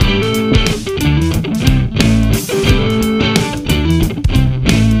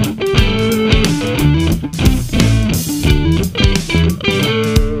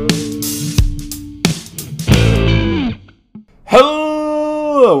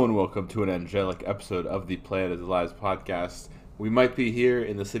Hello and welcome to an angelic episode of the Planet is Lives podcast. We might be here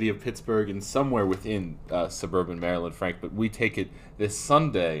in the city of Pittsburgh and somewhere within suburban Maryland, Frank, but we take it this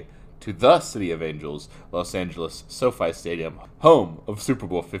Sunday to the City of Angels, Los Angeles SoFi Stadium, home of Super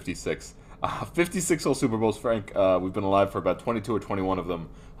Bowl 56. 56 whole Super Bowls, Frank. We've been alive for about 22 or 21 of them.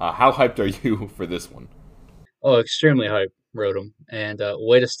 How hyped are you for this one? Oh, extremely hype, Rotom, and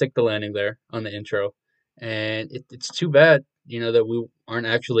way to stick the landing there on the intro. And it's too bad, that we aren't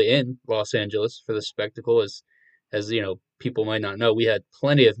actually in Los Angeles for the spectacle. As people might not know, we had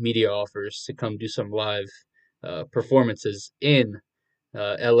plenty of media offers to come do some live performances in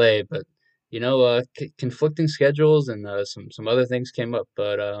LA, but conflicting schedules and some other things came up.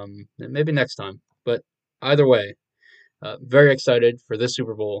 But maybe next time. But either way, very excited for this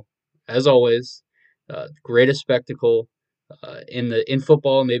Super Bowl, as always. Greatest spectacle in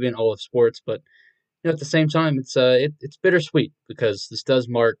football, maybe in all of sports. But at the same time, it's bittersweet because this does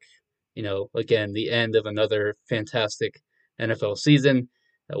mark, again, the end of another fantastic NFL season,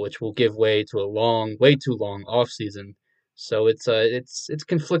 which will give way to a long, way too long off season. So it's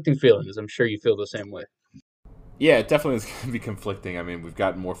conflicting feelings. I'm sure you feel the same way. Yeah, it definitely is going to be conflicting. I mean, we've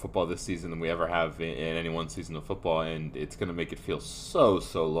gotten more football this season than we ever have in any one season of football, and it's going to make it feel so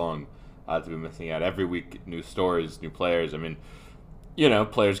long to be missing out. Every week, new stories, new players. I mean,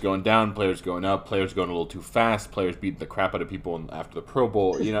 players going down, players going up, players going a little too fast, players beating the crap out of people after the Pro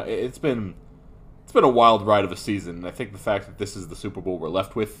Bowl. It's been a wild ride of a season. And I think the fact that this is the Super Bowl we're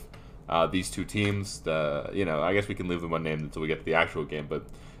left with, these two teams, I guess we can leave them unnamed until we get to the actual game, but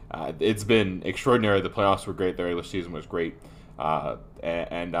it's been extraordinary. The playoffs were great. The regular season was great.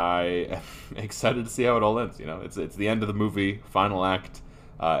 And I am excited to see how it all ends. It's the end of the movie, final act,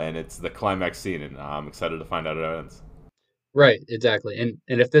 and it's the climax scene, and I'm excited to find out how it ends. Right, exactly. And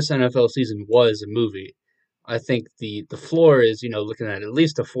if this NFL season was a movie, I think the floor is, looking at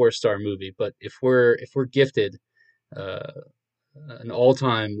least a four-star movie. But if we're gifted uh, an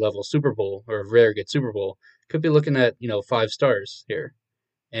all-time level Super Bowl or a very good Super Bowl, could be looking at, 5 stars here.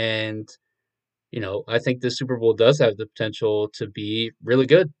 And I think this Super Bowl does have the potential to be really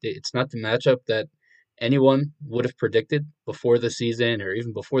good. It's not the matchup that anyone would have predicted before the season or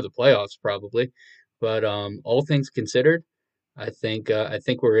even before the playoffs, probably. But all things considered, I think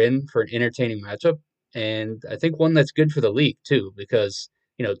we're in for an entertaining matchup, and I think one that's good for the league too, because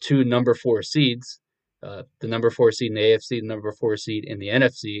two number four seeds, the number four seed in the AFC, the number four seed in the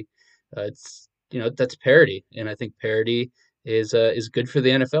NFC, it's that's parity, and I think parity is good for the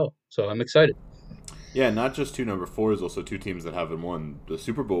NFL. So I'm excited. Yeah, not just two number fours, also two teams that haven't won the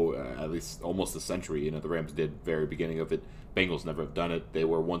Super Bowl at least almost a century. The Rams did very beginning of it. Bengals never have done it. They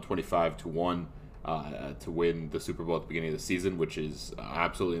were 125 to 1 to win the Super Bowl at the beginning of the season, which is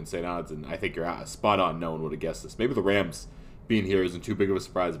absolutely insane odds. And I think you're spot on. No one would have guessed this. Maybe the Rams being here isn't too big of a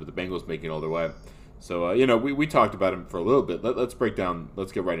surprise, but the Bengals making it all their way. So we talked about him for a little bit. Let's break down.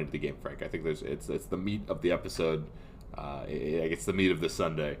 Let's get right into the game, Frank. I think it's the meat of the episode. It's the meat of this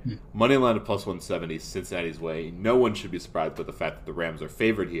Sunday. Money line at plus 170, Cincinnati's way. No one should be surprised by the fact that the Rams are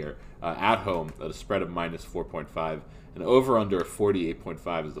favored here at home at a spread of minus 4.5. And over under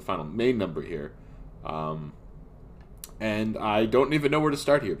 48.5 is the final main number here. And I don't even know where to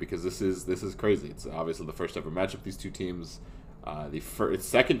start here because this is crazy. It's obviously the first ever matchup these two teams. It's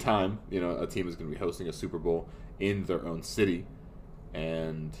second time a team is going to be hosting a Super Bowl in their own city,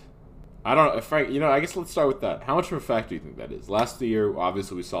 and I don't know, Frank. I guess let's start with that. How much of a fact do you think that is? Last year,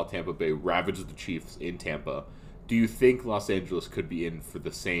 obviously, we saw Tampa Bay ravage the Chiefs in Tampa. Do you think Los Angeles could be in for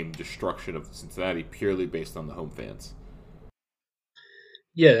the same destruction of Cincinnati purely based on the home fans?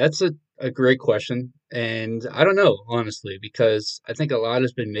 Yeah, that's a great question. And I don't know, honestly, because I think a lot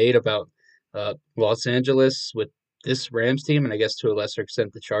has been made about Los Angeles with this Rams team, and I guess to a lesser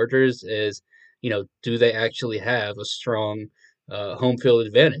extent the Chargers, is, do they actually have a strong home field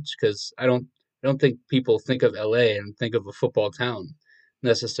advantage? Because I don't think people think of LA and think of a football town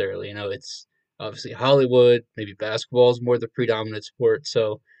necessarily. It's obviously Hollywood, maybe basketball is more the predominant sport.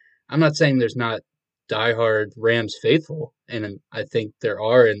 So I'm not saying there's not diehard Rams faithful, and I think there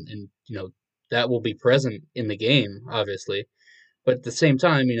are, and that will be present in the game, obviously. But at the same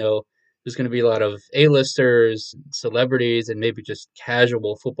time, there's going to be a lot of A-listers, celebrities, and maybe just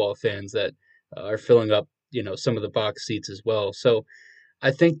casual football fans that are filling up, some of the box seats as well. So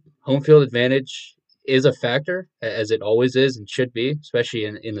I think home field advantage is a factor, as it always is and should be, especially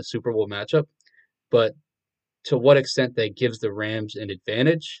in the Super Bowl matchup. But to what extent that gives the Rams an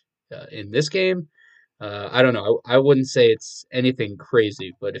advantage in this game, I don't know. I wouldn't say it's anything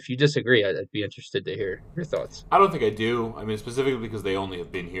crazy, but if you disagree, I'd be interested to hear your thoughts. I don't think I do. I mean, specifically because they only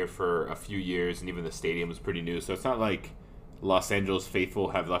have been here for a few years, and even the stadium is pretty new. So it's not like Los Angeles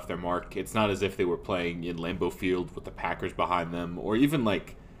faithful have left their mark. It's not as if they were playing in Lambeau Field with the Packers behind them, or even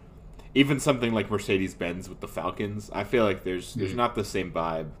something like Mercedes Benz with the Falcons. I feel like there's Mm. not the same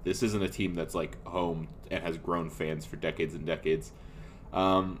vibe. This isn't a team that's like home and has grown fans for decades and decades.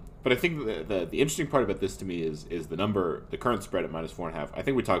 But I think the interesting part about this to me is the current spread at -4.5. I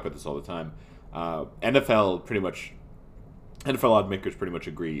think we talk about this all the time. NFL odd makers pretty much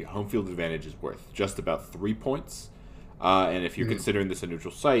agree home field advantage is worth just about 3 points. And if you're Mm. considering this a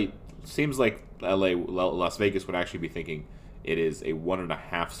neutral site, seems like Las Vegas would actually be thinking it is a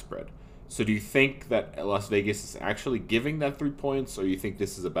 1.5 spread. So do you think that Las Vegas is actually giving that 3 points, or you think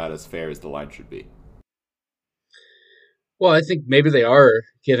this is about as fair as the line should be? Well, I think maybe they are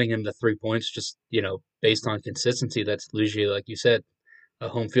giving him the 3 points, just based on consistency. That's usually, like you said, a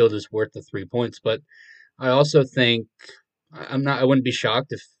home field is worth the 3 points. But I also think I'm not. I wouldn't be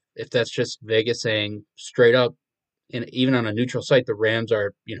shocked if that's just Vegas saying straight up, and even on a neutral site, the Rams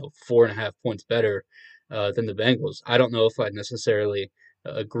are 4.5 points better than the Bengals. I don't know if I necessarily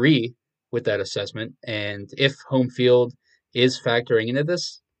agree with that assessment, and if home field is factoring into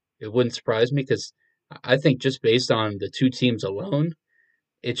this, it wouldn't surprise me because I think just based on the two teams alone,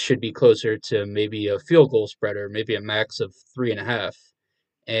 it should be closer to maybe a field goal spread or maybe a max of 3.5.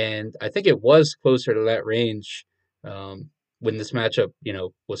 And I think it was closer to that range um, when this matchup,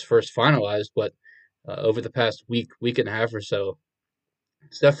 was first finalized. But over the past week and a half or so,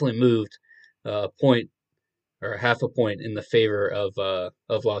 it's definitely moved a point or half a point in the favor of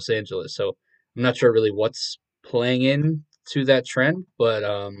Los Angeles. So I'm not sure really what's playing in to that trend, but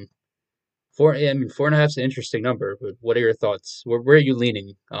I mean, 4.5 is an interesting number. But what are your thoughts? Where are you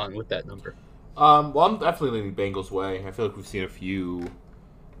leaning on with that number? Well, I'm definitely leaning Bengals way. I feel like we've seen a few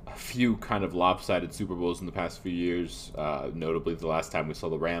kind of lopsided Super Bowls in the past few years. Notably, the last time we saw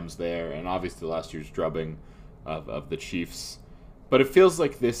the Rams there, and obviously last year's drubbing of the Chiefs. But it feels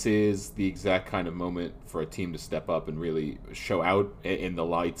like this is the exact kind of moment for a team to step up and really show out in the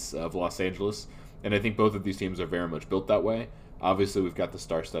lights of Los Angeles. And I think both of these teams are very much built that way. Obviously, we've got the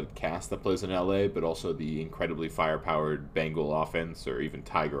star-studded cast that plays in LA, but also the incredibly fire-powered Bengal offense, or even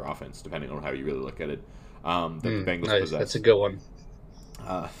Tiger offense, depending on how you really look at it, that the Bengals Nice, that's a possess. good one.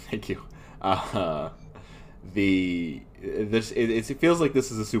 Thank you. Uh, it feels like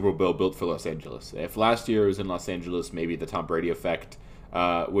this is a Super Bowl built for Los Angeles. If last year was in Los Angeles, maybe the Tom Brady effect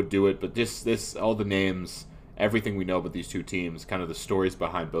would do it. But this all the names, everything we know about these two teams, kind of the stories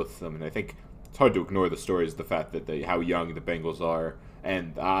behind both of them, and I think it's hard to ignore the stories, the fact that how young the Bengals are,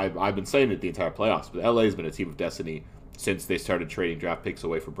 and I've been saying it the entire playoffs. But LA has been a team of destiny since they started trading draft picks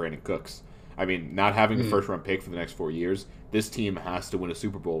away for Brandon Cooks. I mean, not having a Mm, first round pick for the next 4 years, this team has to win a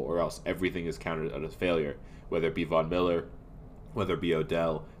Super Bowl or else everything is counted as a failure. Whether it be Von Miller, whether it be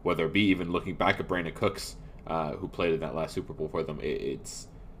Odell, whether it be even looking back at Brandon Cooks, who played in that last Super Bowl for them, it's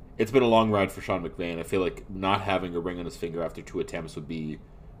been a long ride for Sean McVay. And I feel like not having a ring on his finger after two attempts would be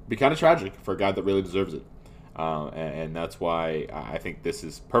kind of tragic for a guy that really deserves it. And that's why I think this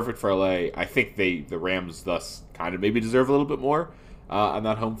is perfect for LA. I think the Rams thus kind of maybe deserve a little bit more on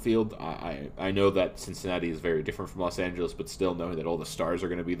that home field. I know that Cincinnati is very different from Los Angeles, but still knowing that all the stars are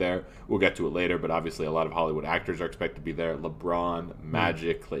going to be there. We'll get to it later, but obviously a lot of Hollywood actors are expected to be there. LeBron, mm.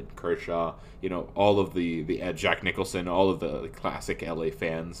 Magic, Clayton Kershaw, all of the Jack Nicholson, all of the classic LA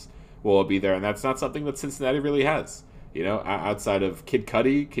fans will all be there, and that's not something that Cincinnati really has. Outside of Kid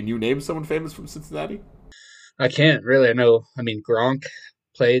Cudi, can you name someone famous from Cincinnati? I can't really. I know. I mean, Gronk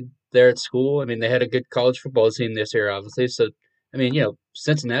played there at school. I mean, they had a good college football team this year, obviously. So, I mean,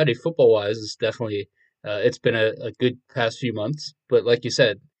 Cincinnati football wise is definitely it's been a good past few months. But like you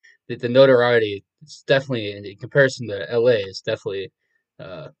said, the notoriety it's definitely in comparison to LA is definitely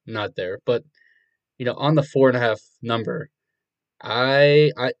not there. But on the 4.5 number,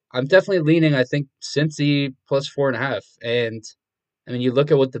 I'm definitely leaning. I think Cincy plus 4.5, and I mean, you look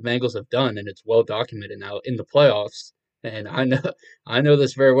at what the Bengals have done, and it's well documented now in the playoffs. And I know I know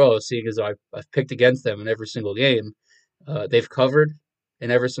this very well, seeing as I've picked against them in every single game. They've covered in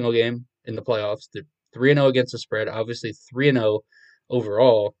every single game in the playoffs. They're 3-0 against the spread, obviously 3-0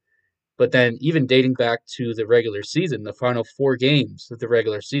 overall. But then even dating back to the regular season, the final four games of the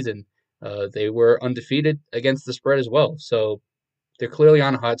regular season, they were undefeated against the spread as well. So they're clearly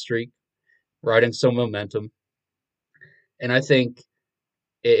on a hot streak, riding some momentum. And I think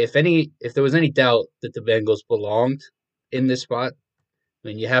if there was any doubt that the Bengals belonged in this spot, I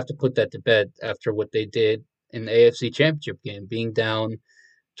mean, you have to put that to bed after what they did in the AFC Championship game, being down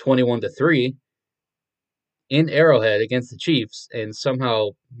 21-3 in Arrowhead against the Chiefs, and somehow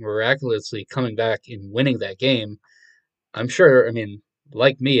miraculously coming back and winning that game. I'm sure. I mean,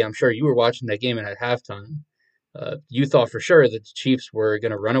 like me, I'm sure you were watching that game and at halftime. You thought for sure that the Chiefs were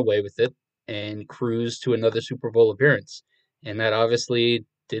going to run away with it and cruise to another Super Bowl appearance. And that obviously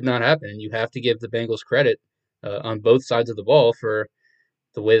did not happen. And you have to give the Bengals credit on both sides of the ball for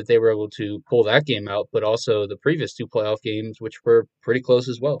the way that they were able to pull that game out, but also the previous two playoff games, which were pretty close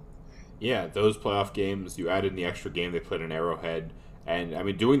as well. Yeah, those playoff games, you add in the extra game they played in Arrowhead, and I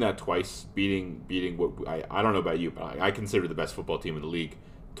mean doing that twice, beating what I don't know about you, but I consider the best football team in the league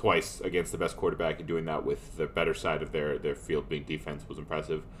twice against the best quarterback, and doing that with the better side of their field being defense was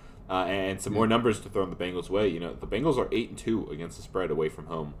impressive. And some more Mm. numbers to throw in the Bengals' way. You know, the Bengals are 8-2 against the spread away from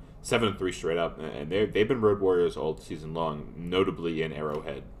home, 7-3 straight up, and they've been road warriors all season long. Notably in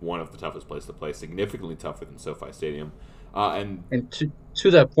Arrowhead, one of the toughest places to play, significantly tougher than SoFi Stadium. And And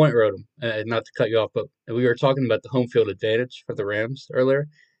to that point, Rodham, not to cut you off, but we were talking about the home field advantage for the Rams earlier.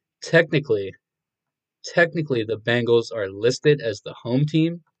 Technically, technically, the Bengals are listed as the home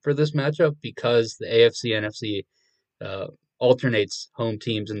team for this matchup because the AFC NFC uh, alternates home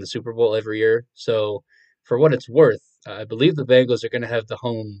teams in the Super Bowl every year. So, for what it's worth, I believe the Bengals are going to have the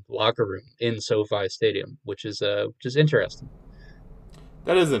home locker room in SoFi Stadium, which is interesting.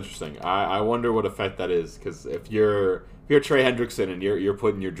 that is interesting. I wonder what effect that is because if you're Trey Hendrickson and you're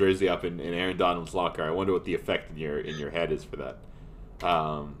putting your jersey up in Aaron Donald's locker, I wonder what the effect in your head is for that.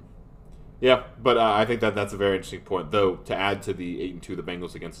 Yeah, but I think that's a very interesting point. Though to add to the 8-2, the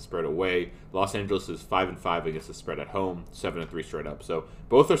Bengals against the spread away, Los Angeles is 5-5 against the spread at home, 7-3 straight up. So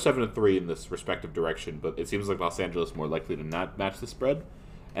both are 7-3 in this respective direction. But it seems like Los Angeles more likely to not match the spread,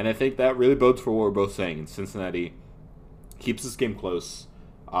 and I think that really bodes for what we're both saying. Cincinnati keeps this game close.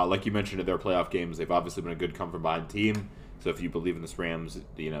 Like you mentioned in their playoff games, they've obviously been a good come from behind team. So if you believe in this Rams,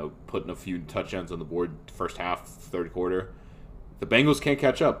 putting a few touchdowns on the board first half, third quarter, the Bengals can't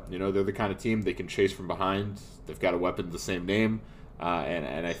catch up. They're the kind of team they can chase from behind. They've got a weapon of the same name,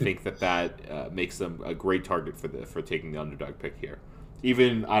 and I think that makes them a great target for taking the underdog pick here.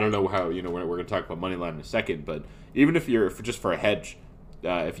 Even I don't know how we're going to talk about money line in a second, but even if you're just for a hedge,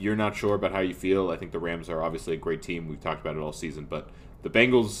 if you're not sure about how you feel, I think the Rams are obviously a great team. We've talked about it all season, but the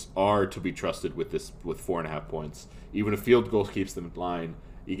Bengals are to be trusted with 4.5 points. Even if field goal keeps them in line,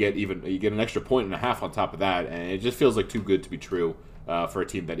 you get an extra point and a half on top of that, and it just feels like too good to be true for a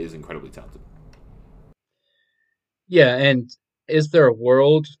team that is incredibly talented. Yeah, and is there a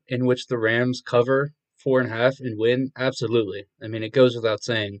world in which the Rams cover 4.5 and win? Absolutely. I mean, it goes without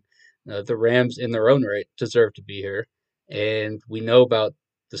saying, the Rams in their own right deserve to be here, and we know about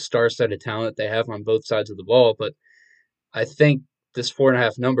the star-studded talent they have on both sides of the ball. But I think this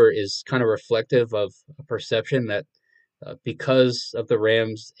 4.5 number is kind of reflective of a perception that because of the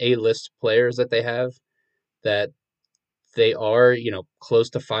Rams' A-list players that they have, that they are, close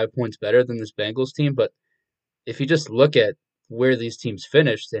to 5 points better than this Bengals team. But if you just look at where these teams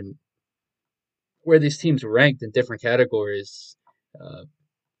finished and where these teams ranked in different categories uh,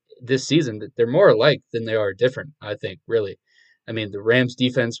 this season, that they're more alike than they are different, I think, really. I mean, the Rams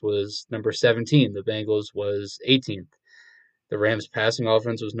defense was number 17, the Bengals was 18th. The Rams passing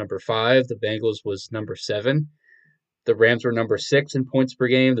offense was number 5, the Bengals was number 7. The Rams were number 6 in points per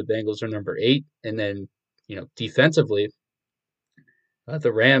game, the Bengals are number 8. And then, defensively,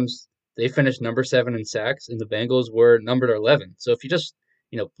 the Rams, they finished number 7 in sacks, and the Bengals were numbered 11. So if you just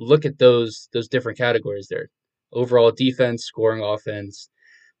look at those different categories there, overall defense, scoring offense,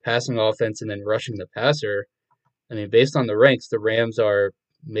 passing offense, and then rushing the passer. I mean, based on the ranks, the Rams are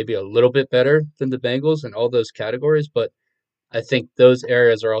maybe a little bit better than the Bengals in all those categories, but I think those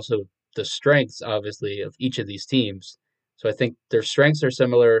areas are also the strengths, obviously, of each of these teams. So I think their strengths are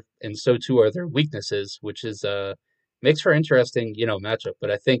similar, and so too are their weaknesses, which is makes for interesting, matchup.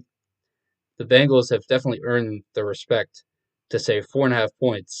 But I think the Bengals have definitely earned the respect to say 4.5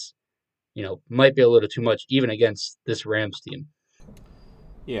 points, might be a little too much even against this Rams team.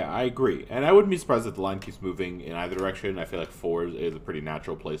 Yeah, I agree, and I wouldn't be surprised if the line keeps moving in either direction. I feel like four is a pretty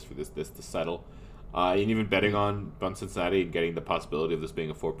natural place for this to settle. And even betting on Cincinnati and getting the possibility of this being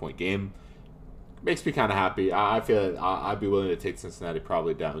a 4 point game makes me kind of happy. I feel like I'd be willing to take Cincinnati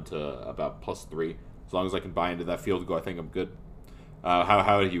probably down to about +3. As long as I can buy into that field goal, I think I'm good.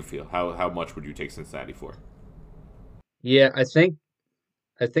 How do you feel? How much would you take Cincinnati for? Yeah, I think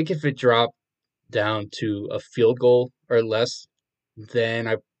if it dropped down to a field goal or less, then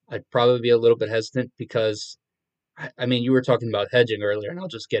I'd probably be a little bit hesitant because I mean you were talking about hedging earlier, and I'll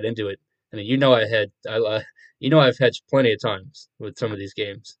just get into it. I mean, I've hedged plenty of times with some of these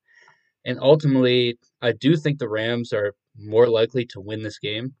games, and ultimately I do think the Rams are more likely to win this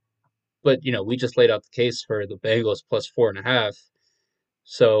game. But we just laid out the case for the Bengals plus 4.5.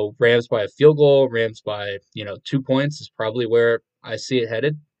 So Rams by a field goal, Rams by 2 points is probably where I see it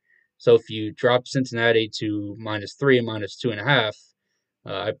headed. So if you drop Cincinnati to -3 and -2.5,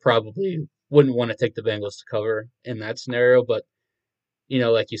 I probably wouldn't want to take the Bengals to cover in that scenario. But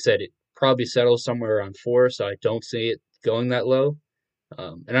like you said, it probably settles somewhere around 4, so I don't see it going that low.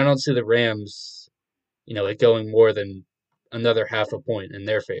 And I don't see the Rams, it going more than another half a point in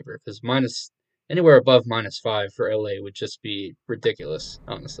their favor because anywhere above -5 for LA would just be ridiculous,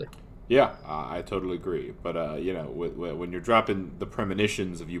 honestly. Yeah, I totally agree. But when you're dropping the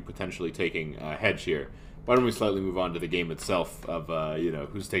premonitions of you potentially taking a hedge here, why don't we slightly move on to the game itself of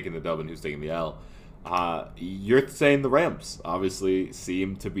who's taking the dub and who's taking the L? You're saying the Rams obviously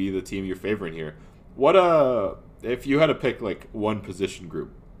seem to be the team you're favoring here. What if you had to pick like one position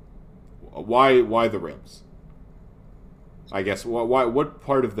group, why the Rams? I guess what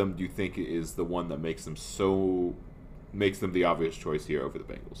part of them do you think is the one that makes them the obvious choice here over the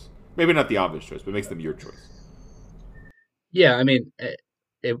Bengals? Maybe not the obvious choice, but makes them your choice. Yeah, I mean,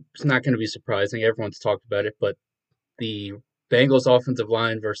 it's not going to be surprising. Everyone's talked about it, but the Bengals offensive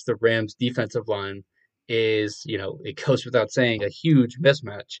line versus the Rams defensive line is, it goes without saying, a huge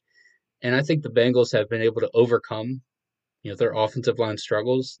mismatch. And I think the Bengals have been able to overcome, their offensive line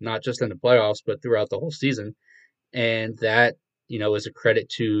struggles, not just in the playoffs, but throughout the whole season. And that, is a credit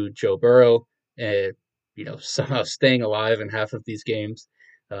to Joe Burrow, and, somehow staying alive in half of these games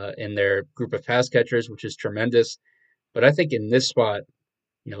in their group of pass catchers, which is tremendous. But I think in this spot,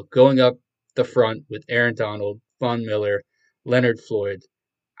 going up the front with Aaron Donald, Von Miller, Leonard Floyd,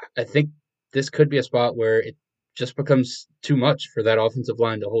 I think this could be a spot where it just becomes too much for that offensive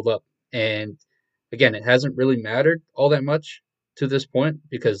line to hold up. And again, it hasn't really mattered all that much to this point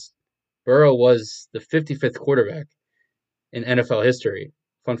because Burrow was the 55th quarterback in NFL history.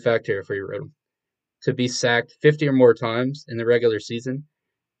 Fun fact here for you, Rodham, to be sacked 50 or more times in the regular season,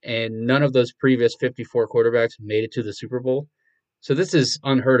 and none of those previous 54 quarterbacks made it to the Super Bowl. So this is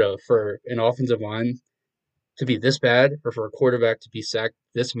unheard of for an offensive line to be this bad or for a quarterback to be sacked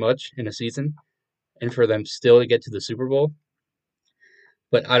this much in a season and for them still to get to the Super Bowl.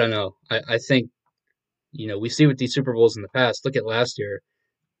 But I don't know. I think, we see with these Super Bowls in the past, look at last year.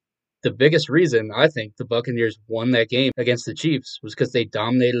 The biggest reason I think the Buccaneers won that game against the Chiefs was because they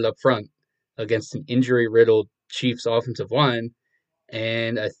dominated up front against an injury riddled Chiefs offensive line.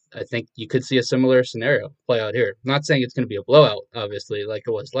 And I think you could see a similar scenario play out here. I'm not saying it's going to be a blowout, obviously, like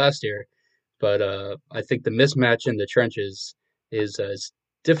it was last year, but I think the mismatch in the trenches is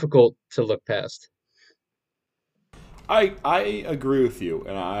difficult to look past. I agree with you,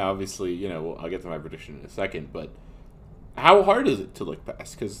 and I obviously I'll get to my prediction in a second, but how hard is it to look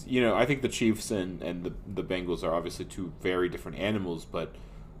past? Because I think the Chiefs and the Bengals are obviously two very different animals, but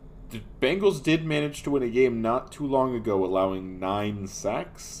the Bengals did manage to win a game not too long ago, allowing 9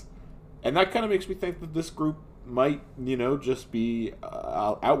 sacks, and that kind of makes me think that this group might just be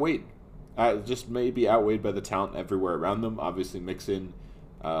outweighed, just maybe outweighed by the talent everywhere around them. Obviously, Mixon,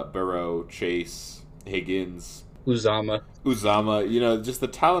 Burrow, Chase, Higgins, Uzama. Uzama, just the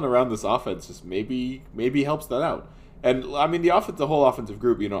talent around this offense just maybe helps that out. And I mean the whole offensive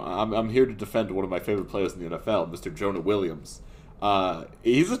group. I'm here to defend one of my favorite players in the NFL, Mr. Jonah Williams.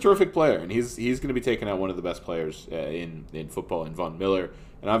 He's a terrific player, and he's going to be taking out one of the best players in football, in Von Miller,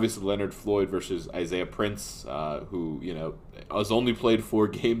 and obviously Leonard Floyd versus Isaiah Prince, who has only played 4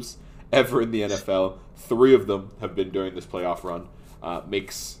 games ever in the NFL. 3 of them have been during this playoff run.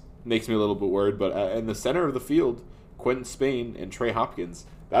 Makes me a little bit worried, but in the center of the field, Quentin Spain and Trey Hopkins,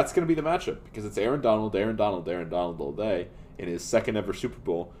 that's going to be the matchup because it's Aaron Donald all day in his second ever Super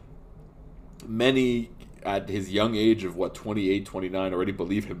Bowl. Many at his young age of 28, 29 already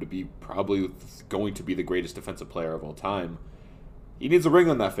believe him to be probably going to be the greatest defensive player of all time. He needs a ring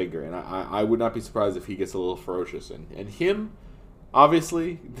on that finger, and I would not be surprised if he gets a little ferocious. And him,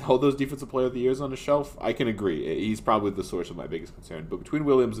 obviously, all those defensive player of the years on the shelf, I can agree. He's probably the source of my biggest concern. But between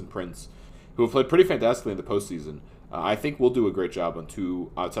Williams and Prince, who have played pretty fantastically in the postseason, I think we'll do a great job on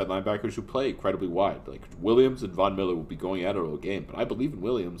 2 outside linebackers who play incredibly wide. Like Williams and Von Miller will be going at it all game, but I believe in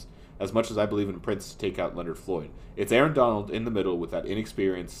Williams as much as I believe in Prince to take out Leonard Floyd. It's Aaron Donald in the middle with that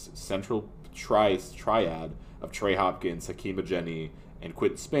inexperienced central triad of Trey Hopkins, Hakeem Ajeni, and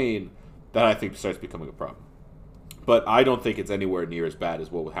Quentin Spain that I think starts becoming a problem. But I don't think it's anywhere near as bad as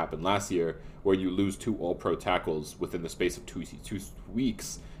what happened last year, where you lose 2 All-Pro tackles within the space of 2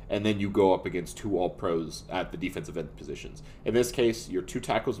 weeks, and then you go up against 2 All-Pros at the defensive end positions. In this case, your 2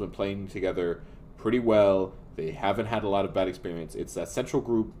 tackles have been playing together pretty well. They haven't had a lot of bad experience. It's that central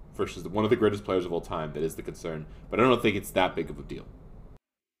group versus one of the greatest players of all time that is the concern, but I don't think it's that big of a deal.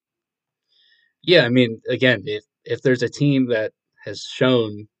 Yeah, I mean, again, if there's a team that has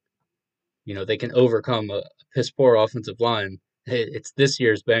shown, they can overcome a piss poor offensive line, It's this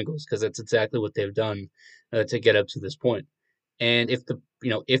year's Bengals because that's exactly what they've done to get up to this point. And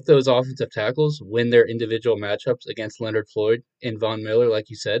if those offensive tackles win their individual matchups against Leonard Floyd and Von Miller, like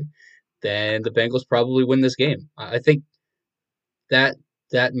you said, then the Bengals probably win this game. I think that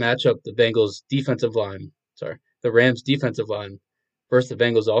that matchup, the Rams defensive line versus the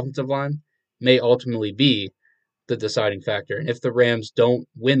Bengals offensive line, may ultimately be the deciding factor. And if the Rams don't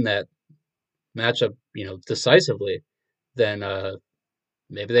win that matchup, decisively, then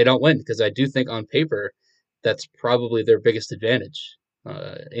maybe they don't win because I do think on paper that's probably their biggest advantage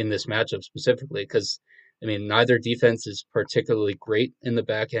in this matchup specifically. Because I mean, neither defense is particularly great in the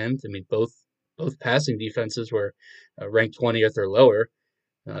back end. I mean, both passing defenses were ranked 20th or lower,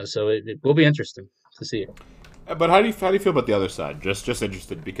 so it will be interesting to see. But how do you feel about the other side? Just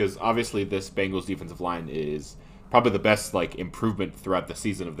interested because obviously this Bengals defensive line is probably the best like improvement throughout the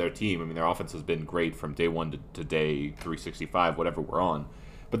season of their team. I mean, their offense has been great from day one to day 365, whatever we're on.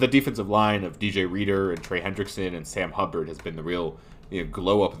 But the defensive line of DJ Reader and Trey Hendrickson and Sam Hubbard has been the real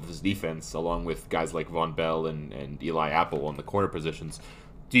glow up of this defense, along with guys like Von Bell and Eli Apple on the corner positions.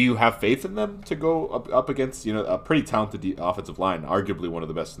 Do you have faith in them to go up against a pretty talented offensive line, arguably one of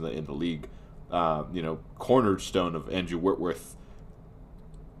the best in the league? Cornerstone of Andrew Whitworth.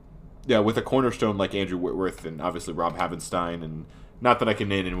 Yeah, with a cornerstone like Andrew Whitworth and obviously Rob Havenstein, and not that I can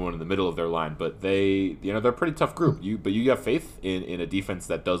name anyone in the middle of their line, but they're a pretty tough group. You have faith in a defense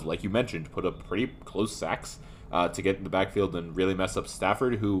that does, like you mentioned, put up pretty close sacks to get in the backfield and really mess up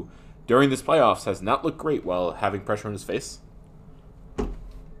Stafford, who during this playoffs has not looked great while having pressure in his face.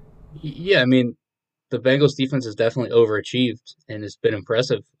 Yeah, I mean, the Bengals defense has definitely overachieved and has been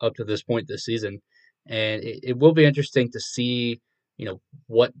impressive up to this point this season. And it will be interesting to see,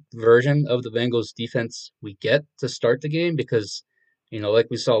 what version of the Bengals defense we get to start the game because, like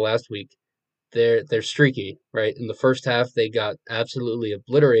we saw last week, they're streaky, right? In the first half, they got absolutely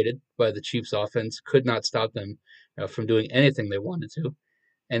obliterated by the Chiefs offense, could not stop them from doing anything they wanted to.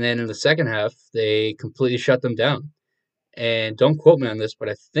 And then in the second half, they completely shut them down. And don't quote me on this, but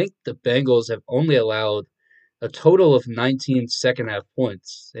I think the Bengals have only allowed a total of 19 second half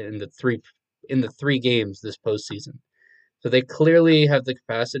points in the three games this postseason. So they clearly have the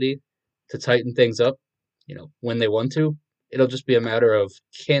capacity to tighten things up, when they want to. It'll just be a matter of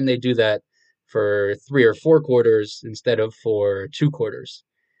can they do that for 3 or 4 quarters instead of for 2 quarters?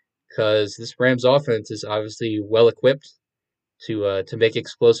 Because this Rams offense is obviously well equipped to make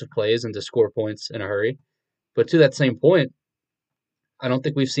explosive plays and to score points in a hurry. But to that same point, I don't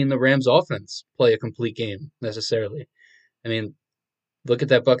think we've seen the Rams offense play a complete game necessarily. I mean, look at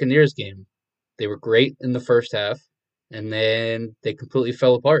that Buccaneers game. They were great in the first half, and then they completely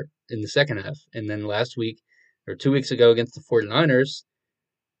fell apart in the second half. And then last week, or 2 weeks ago against the 49ers,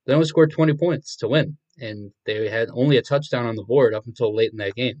 they only scored 20 points to win. And they had only a touchdown on the board up until late in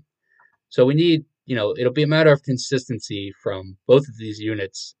that game. So we need, it'll be a matter of consistency from both of these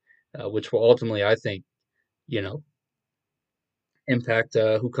units, which will ultimately, I think, you know, impact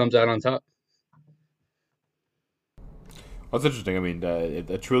who comes out on top. That's interesting. I mean,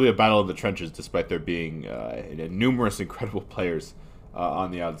 truly a battle of the trenches, despite there being numerous incredible players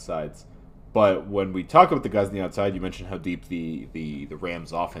on the outsides. But when we talk about the guys on the outside, you mentioned how deep the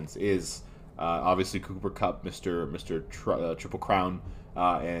Rams offense is. Obviously, Cooper Cup, Mister Triple Crown,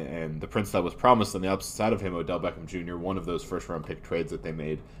 and the prince that was promised on the outside of him, Odell Beckham Jr., one of those first round pick trades that they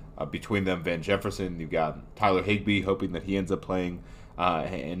made. Between them, Van Jefferson, you've got Tyler Higbee, hoping that he ends up playing,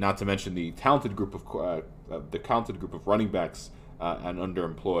 and not to mention the talented group of running backs and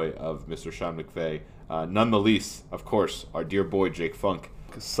underemploy of Mr. Sean McVay. None the least, of course, our dear boy Jake Funk,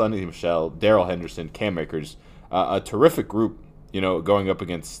 Sonny Michel, Daryl Henderson, Cam Akers, a terrific group. Going up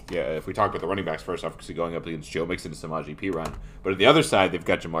against, if we talk about the running backs first, obviously going up against Joe Mixon and Samaje Perine. But on the other side, they've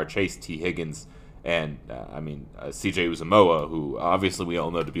got Jamar Chase, T. Higgins, and C.J. Uzamoa, who obviously we all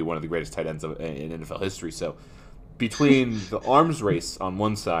know to be one of the greatest tight ends in NFL history. So between the arms race on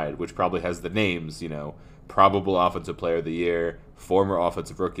one side, which probably has the names, probable offensive player of the year, former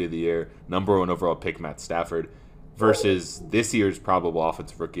offensive rookie of the year, number one overall pick Matt Stafford, versus this year's probable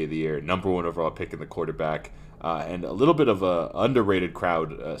offensive rookie of the year, number one overall pick in the quarterback, and a little bit of a underrated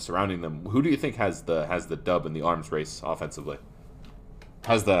crowd surrounding them. Who do you think has the dub in the arms race offensively?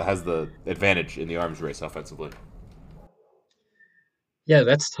 Has the advantage in the arms race offensively? Yeah,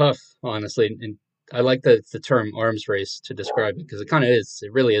 that's tough, honestly. And I like the term arms race to describe it because it kind of is.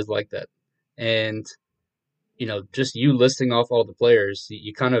 It really is like that. And, just you listing off all the players,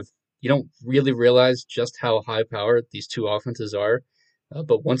 you don't really realize just how high powered these two offenses are.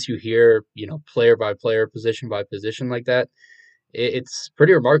 But once you hear, player by player, position by position like that, it's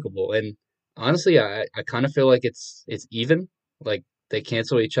pretty remarkable. And honestly, I kind of feel like it's even Like they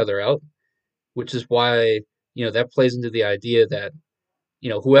cancel each other out, which is why, that plays into the idea that,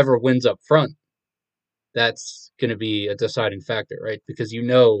 whoever wins up front, that's going to be a deciding factor, right? Because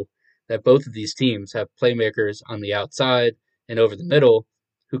that both of these teams have playmakers on the outside and over the middle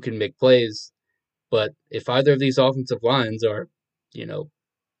who can make plays. But if either of these offensive lines you know,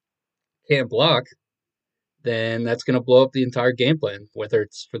 can't block, then that's going to blow up the entire game plan, whether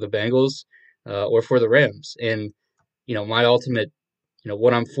it's for the Bengals or for the Rams. And, my ultimate,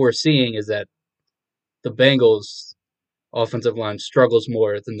 what I'm foreseeing is that the Bengals offensive line struggles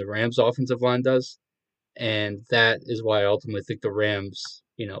more than the Rams offensive line does. And that is why I ultimately think the Rams,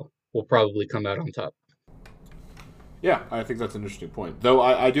 will probably come out on top. Yeah, I think that's an interesting point. Though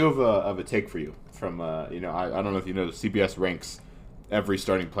I do have a take for you from I don't know if you know CBS ranks every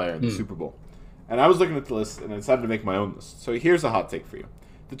starting player in the Hmm. Super Bowl, and I was looking at the list and I decided to make my own list. So here's a hot take for you: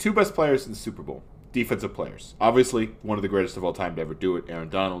 the two best players in the Super Bowl, defensive players. Obviously, one of the greatest of all time to ever do it, Aaron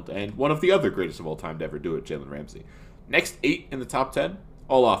Donald, and one of the other greatest of all time to ever do it, Jalen Ramsey. Next 8 in the top 10,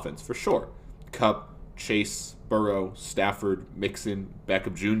 all offense for sure. Cup, Chase, Burrow, Stafford, Mixon,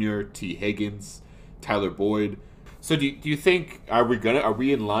 Beckham Jr., T. Higgins, Tyler Boyd. So do you think are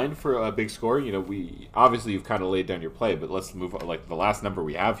we in line for a big score? We obviously you've kind of laid down your play, but let's move on, like the last number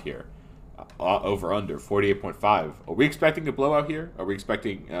we have here, over under 48.5. Are we expecting a blowout here? Are we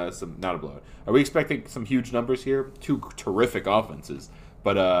expecting some not a blowout? Are we expecting some huge numbers here? Two terrific offenses,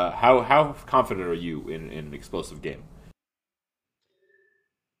 but how confident are you in an explosive game?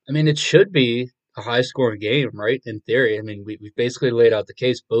 I mean, it should be a high scoring game, right? In theory. I mean, we've basically laid out the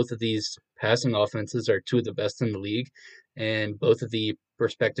case. Both of these passing offenses are two of the best in the league, and both of the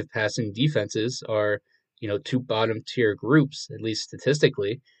respective passing defenses are, two bottom tier groups, at least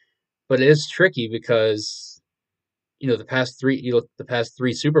statistically. But it is tricky because, the past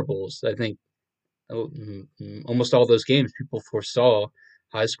three Super Bowls, I think almost all those games, people foresaw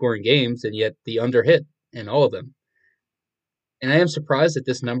high scoring games, and yet the under hit in all of them. And I am surprised that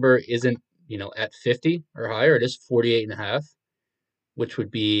this number isn't, at 50 or higher. It is 48 and a half, which would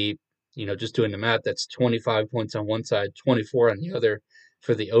be, just doing the math, that's 25 points on one side, 24 on the other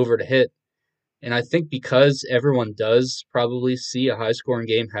for the over to hit. And I think because everyone does probably see a high scoring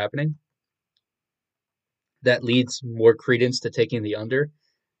game happening, that leads more credence to taking the under.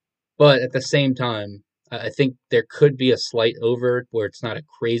 But at the same time, I think there could be a slight over where it's not a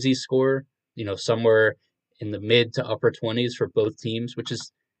crazy score, somewhere in the mid to upper 20s for both teams, which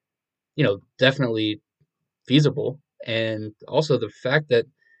is, definitely feasible. And also the fact that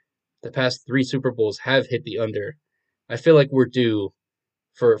the past three Super Bowls have hit the under, I feel like we're due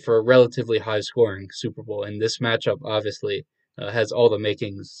for a relatively high scoring Super Bowl. And this matchup obviously has all the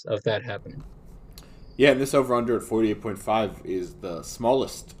makings of that happening. Yeah, and this over under at 48.5 is the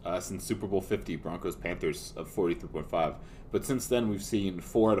smallest since Super Bowl 50, Broncos Panthers of 43.5. But since then, we've seen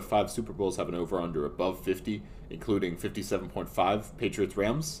 4 out of 5 Super Bowls have an over under above 50, including 57.5 Patriots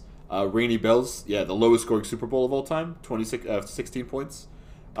Rams. Rainy Bells, yeah, the lowest scoring Super Bowl of all time, 16 points.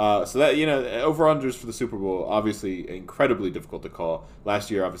 So that over unders for the Super Bowl obviously incredibly difficult to call. Last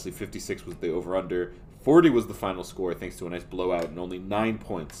year, obviously 56 was the over under, 40 was the final score thanks to a nice blowout, and only 9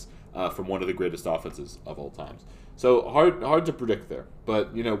 points from one of the greatest offenses of all times. So hard to predict there,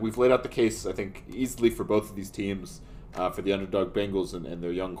 but we've laid out the case I think easily for both of these teams. For the underdog Bengals and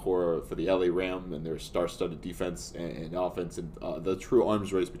their young core, for the LA Ram and their star-studded defense and offense, and the true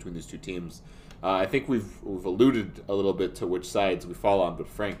arms race between these two teams. I think we've alluded a little bit to which sides we fall on, but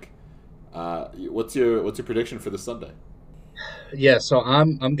Frank, what's your prediction for this Sunday? Yeah, so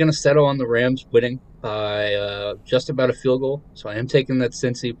I'm gonna settle on the Rams winning by just about a field goal. So I am taking that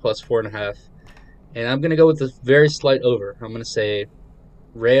Cincy plus 4.5, and I'm gonna go with a very slight over. I'm gonna say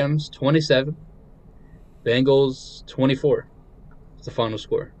Rams 27, Bengals 24. It's the final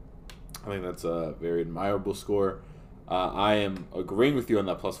score. I think that's a very admirable score. I am agreeing with you on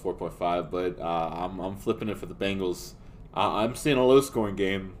that plus 4.5, but I'm flipping it for the Bengals. I'm seeing a low scoring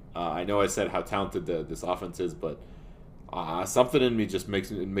game. I know I said how talented this offense is, but something in me just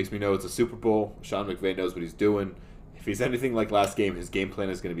makes me know it's a Super Bowl. Sean McVay knows what he's doing. If he's anything like last game, his game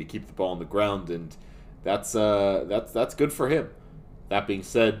plan is going to be keep the ball on the ground, and that's good for him. That being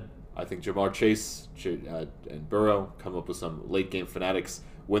said, I think Jamar Chase and Burrow come up with some late game fanatics,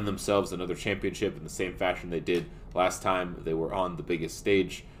 win themselves another championship in the same fashion they did last time they were on the biggest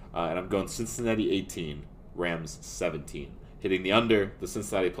stage. And I'm going Cincinnati 18, Rams 17, hitting the under the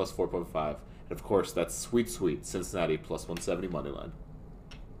Cincinnati plus 4.5. And of course, that's sweet, sweet Cincinnati plus 170 money line.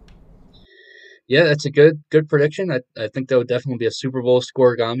 Yeah, that's a good prediction. I think that would definitely be a Super Bowl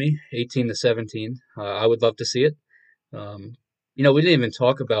scoregami, 18-17. I would love to see it. Um, we didn't even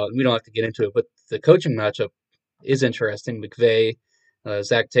talk about, we don't have to get into it, but the coaching matchup is interesting. McVay,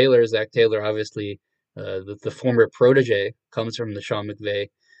 Zach Taylor. Zach Taylor, obviously, the former protege, comes from the Sean McVay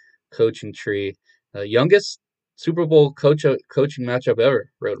coaching tree. Youngest Super Bowl coaching matchup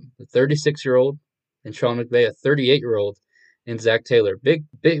ever, wrote him. A 36-year-old and Sean McVay, a 38-year-old, and Zach Taylor. Big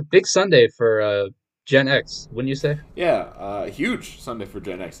Sunday for Gen X, wouldn't you say? Yeah, huge Sunday for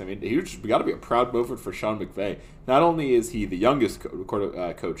Gen X. I mean, huge. We got to be a proud moment for Sean McVay. Not only is he the youngest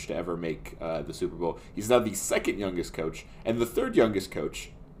coach to ever make the Super Bowl, he's now the second youngest coach, and the third youngest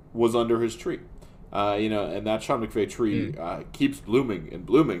coach was under his tree. And that Sean McVay tree Mm. keeps blooming and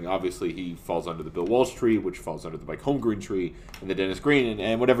blooming. Obviously, he falls under the Bill Walsh tree, which falls under the Mike Holmgren tree, and the Dennis Green,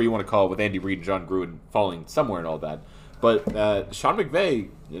 and whatever you want to call it, with Andy Reid and John Gruden falling somewhere in all that. But Sean McVay,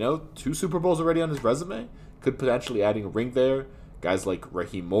 2 Super Bowls already on his resume, could potentially adding a ring there. Guys like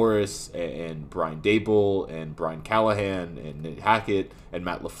Raheem Morris and Brian Dable and Brian Callahan and Nate Hackett and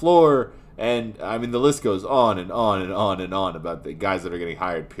Matt LaFleur. And I mean, the list goes on and on and on and on about the guys that are getting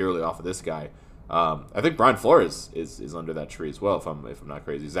hired purely off of this guy. I think Brian Flores is under that tree as well, if I'm not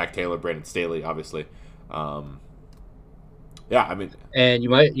crazy. Zach Taylor, Brandon Staley, obviously. Um, yeah, I mean, And you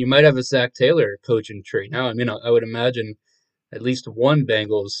might have a Zach Taylor coaching tree now. I mean, I would imagine at least one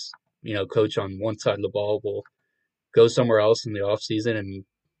Bengals, coach on one side of the ball will go somewhere else in the off season and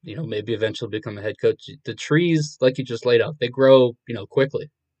maybe eventually become a head coach. The trees, like you just laid out, they grow quickly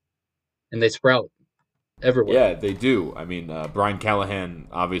and they sprout everywhere. yeah, they do. I mean, Brian Callahan,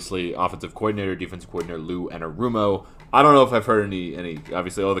 obviously offensive coordinator, defensive coordinator Lou Anarumo. I don't know if I've heard any.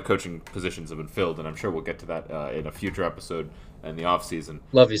 Obviously, all the coaching positions have been filled, and I'm sure we'll get to that in a future episode in the offseason.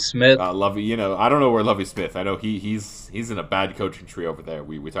 Lovey Smith. Lovey, I don't know where Lovey Smith. I know he's in a bad coaching tree over there.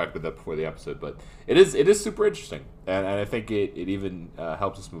 We talked about that before the episode, but it is super interesting, and I think it even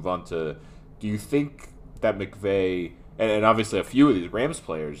helps us move on to. Do you think that McVay and obviously a few of these Rams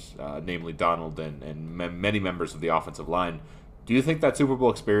players, namely Donald and many members of the offensive line, do you think that Super Bowl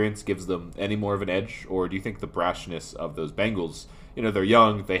experience gives them any more of an edge, or do you think the brashness of those Bengals? They're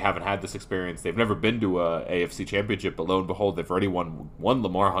young, they haven't had this experience, they've never been to a AFC Championship, but lo and behold, they've already won one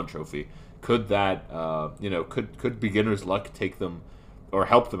Lamar Hunt Trophy. Could that, could beginners' luck take them or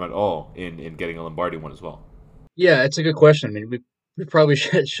help them at all in getting a Lombardi one as well? Yeah, it's a good question. I mean, we probably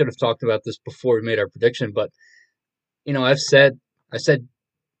should have talked about this before we made our prediction, but I said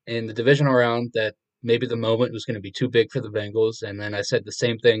in the divisional round that maybe the moment was going to be too big for the Bengals, and then I said the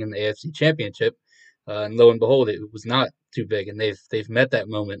same thing in the AFC Championship, and lo and behold, it was not too big, and they've met that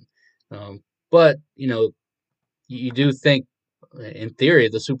moment. But you do think, in theory,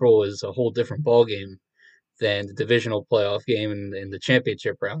 the Super Bowl is a whole different ball game than the divisional playoff game and the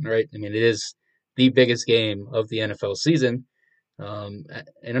championship round, right? I mean, it is the biggest game of the NFL season, and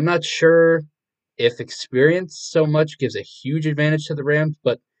I'm not sure if experience so much gives a huge advantage to the Rams,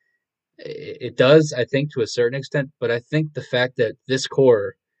 but it does, I think, to a certain extent. But I think the fact that this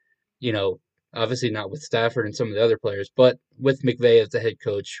core, you know, obviously not with Stafford and some of the other players, but with McVay as the head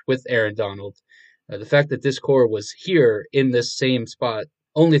coach, with Aaron Donald, the fact that this core was here in this same spot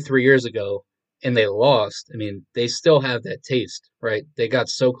only 3 years ago and they lost, I mean, they still have that taste, right? They got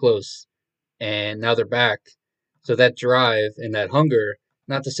so close and now they're back. So that drive and that hunger,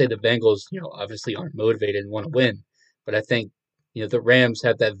 not to say the Bengals, obviously aren't motivated and want to win, but I think, the Rams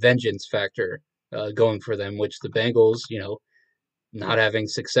have that vengeance factor going for them, which the Bengals, not having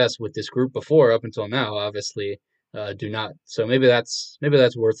success with this group before up until now, obviously do not. So maybe that's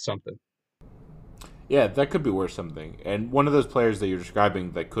worth something. Yeah, that could be worth something. And one of those players that you're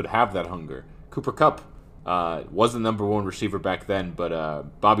describing that could have that hunger, Cooper Cup, was the number one receiver back then,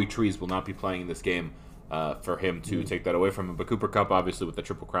 but Bobby Trees will not be playing in this game for him to take that away from him. But Cooper Cup, obviously, with the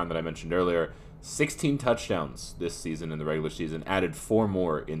Triple Crown that I mentioned earlier, 16 touchdowns this season in the regular season, added 4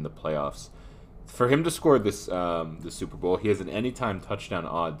 more in the playoffs. For him to score this Super Bowl, he has an anytime touchdown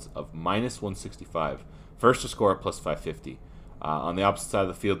odds of -165. First to score at +550. On the opposite side of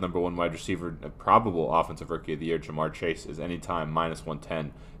the field, number one wide receiver, probable offensive rookie of the year, Jamar Chase, is anytime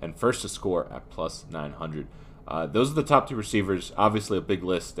 -110, and first to score at +900. Those are the top 2 receivers. Obviously, a big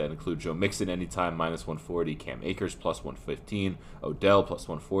list that include Joe Mixon anytime -140, Cam Akers +115, Odell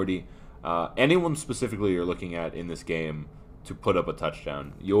 +140. Anyone specifically you're looking at in this game to put up a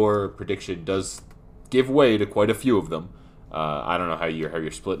touchdown. Your prediction does give way to quite a few of them. I don't know how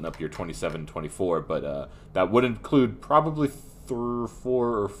you're splitting up your 27-24, but that would include probably 4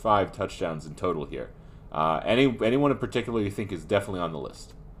 or 5 touchdowns in total here. Anyone in particular you think is definitely on the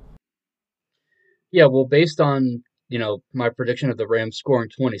list? Yeah, well, based on my prediction of the Rams scoring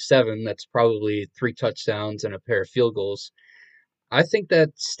 27, that's probably 3 touchdowns and a pair of field goals. I think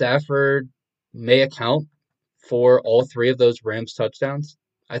that Stafford may account for all 3 of those Rams touchdowns.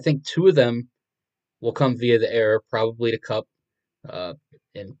 I think 2 of them will come via the air, probably to Cup, uh,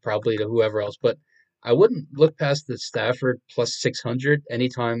 and probably to whoever else. But I wouldn't look past the Stafford plus 600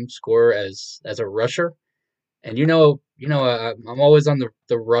 anytime score as a rusher. And I'm always on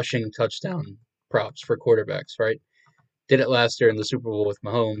the rushing touchdown props for quarterbacks, right? Did it last year in the Super Bowl with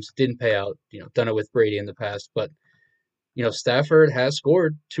Mahomes. Didn't pay out. Done it with Brady in the past. But Stafford has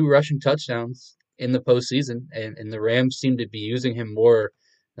scored two rushing touchdowns in the postseason, and the Rams seem to be using him more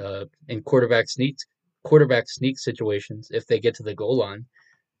in quarterback sneak situations if they get to the goal line.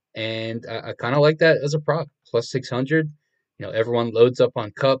 And I kind of like that as a prop. Plus 600. Everyone loads up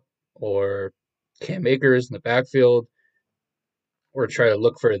on Cup or Cam Akers in the backfield or try to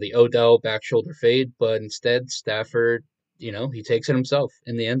look for the Odell back shoulder fade, but instead Stafford, he takes it himself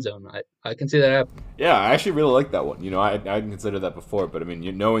in the end zone. I can see that happen. Yeah, I actually really like that one. I hadn't considered that before, but I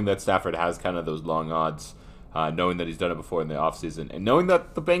mean, knowing that Stafford has kind of those long odds, knowing that he's done it before in the offseason, and knowing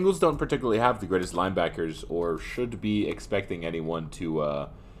that the Bengals don't particularly have the greatest linebackers or should be expecting anyone to,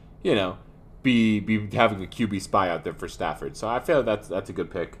 you know, be having a QB spy out there for Stafford. So I feel that's a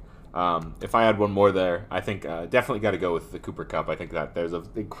good pick. If I had one more there, I think definitely got to go with the Cooper Cup. I think that there's an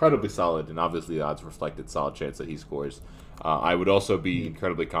incredibly solid, and obviously the odds reflected solid chance that he scores. I would also be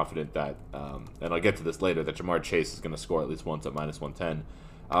incredibly confident that, and I'll get to this later, that Jamar Chase is going to score at least once at minus 110.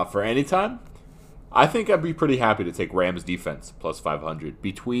 For any time, I think I'd be pretty happy to take Rams defense plus 500.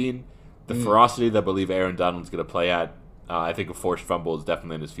 Between the Mm, ferocity that I believe Aaron Donald's going to play at, I think a forced fumble is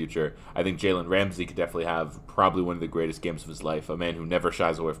definitely in his future. I think Jalen Ramsey could definitely have probably one of the greatest games of his life, a man who never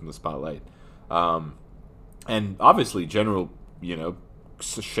shies away from the spotlight. Um, and obviously, general,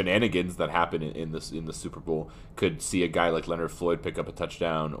 shenanigans that happen in the Super Bowl could see a guy like Leonard Floyd pick up a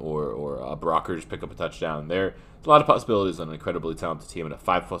touchdown or Brockers pick up a touchdown. There's a lot of possibilities on an incredibly talented team, and at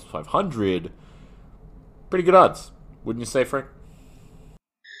 5 plus 500, pretty good odds, wouldn't you say, Frank?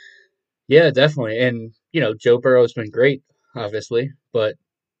 yeah, definitely. And Joe Burrow's been great, obviously, but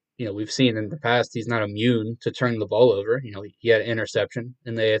we've seen in the past he's not immune to turning the ball over. He had an interception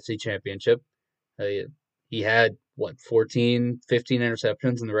in the AFC Championship. Uh, he had what 14, 15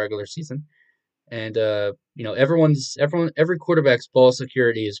 interceptions in the regular season. And every quarterback's ball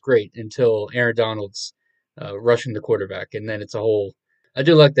security is great until Aaron Donald's rushing the quarterback, and then it's a whole. I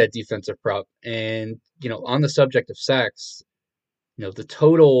do like that defensive prop, and on the subject of sacks, the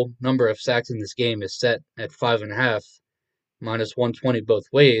total number of sacks in this game is set at 5.5, minus 120 both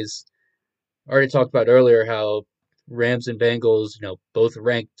ways. I already talked about earlier how Rams and Bengals, both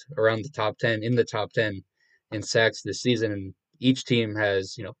ranked around the top 10 in the top 10 in sacks this season, and each team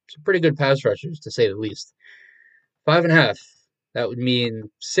has some pretty good pass rushers to say the least. 5.5. That would mean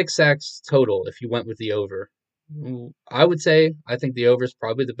 6 sacks total if you went with the over. I would say I think the over is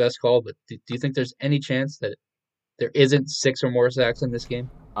probably the best call, but do you think there's any chance that there isn't six or more sacks in this game?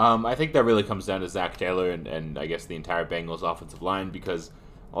 I think that really comes down to Zach Taylor and I guess the entire Bengals offensive line because,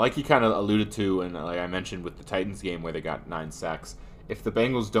 like you kind of alluded to, and like I mentioned with the Titans game where they got 9 sacks, if the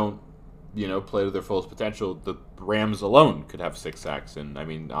Bengals don't, play to their fullest potential, the Rams alone could have 6 sacks. And I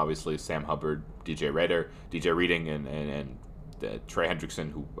mean, obviously, Sam Hubbard, DJ Reading, and Trey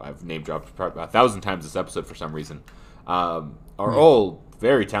Hendrickson, who I've name dropped probably 1,000 times this episode for some reason, are Hmm. all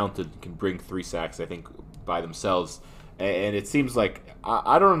very talented, can bring 3 sacks, I think, by themselves. And it seems like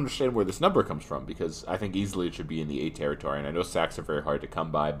I don't understand where this number comes from because I think easily it should be in the 8 territory. And I know sacks are very hard to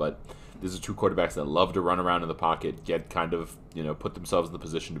come by, but these are two quarterbacks that love to run around in the pocket, get kind of, put themselves in the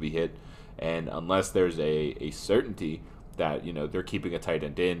position to be hit. And unless there's a certainty that, they're keeping a tight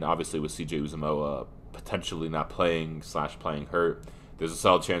end in, obviously with CJ Uzamoa potentially not playing / playing hurt, there's a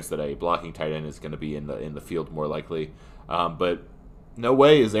solid chance that a blocking tight end is going to be in the field more likely. But no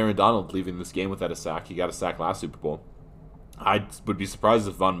way is Aaron Donald leaving this game without a sack. He got a sack last Super Bowl. I would be surprised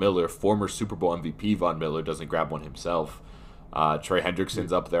if Von Miller, former Super Bowl MVP Von Miller, doesn't grab one himself. Trey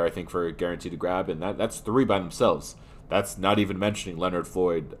Hendrickson's up there, I think, for a guarantee to grab, and that's 3 by themselves. That's not even mentioning Leonard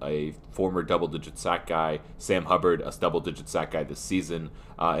Floyd, a former double-digit sack guy, Sam Hubbard, a double-digit sack guy this season,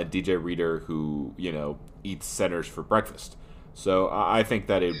 and DJ Reader, who eats centers for breakfast. So I think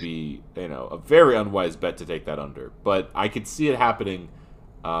that it'd be a very unwise bet to take that under, but I could see it happening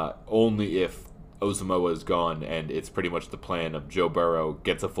only if Osamoa is gone, and it's pretty much the plan of Joe Burrow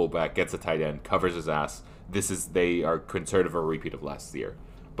gets a fullback, gets a tight end, covers his ass. They are concerned of a repeat of last year.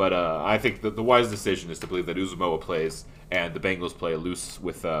 But I think that the wise decision is to believe that Uzumoa plays and the Bengals play loose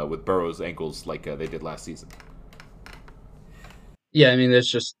with Burrow's ankles like they did last season. Yeah, I mean,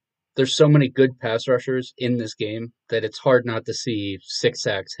 there's so many good pass rushers in this game that it's hard not to see 6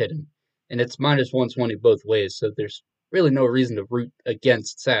 sacks hidden, and it's minus 120 both ways. So there's really no reason to root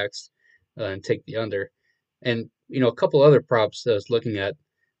against sacks and take the under. And a couple other props I was looking at.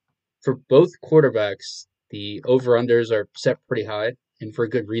 for both quarterbacks, the over-unders are set pretty high, and for a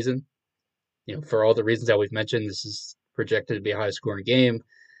good reason. For all the reasons that we've mentioned, this is projected to be a high-scoring game.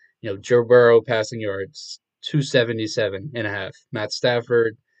 Joe Burrow passing yards, 277 and a half. Matt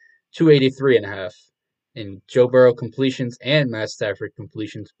Stafford, 283 and a half. And Joe Burrow completions and Matt Stafford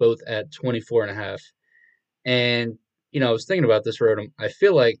completions both at 24 and a half. And, I was thinking about this, Rodham. I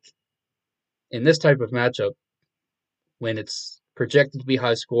feel like in this type of matchup, when it's projected to be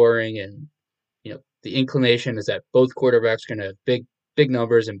high scoring and, the inclination is that both quarterbacks are going to have big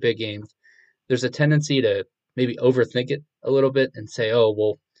numbers and big games, there's a tendency to maybe overthink it a little bit and say, oh,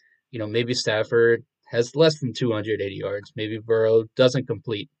 well, maybe Stafford has less than 280 yards. Maybe Burrow doesn't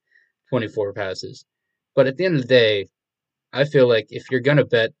complete 24 passes. But at the end of the day, I feel like if you're going to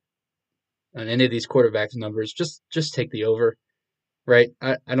bet on any of these quarterbacks numbers, just take the over, right?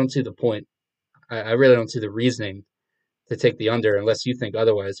 I don't see the point. I really don't see the reasoning to take the under unless you think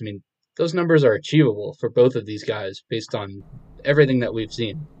otherwise. I mean, those numbers are achievable for both of these guys based on everything that we've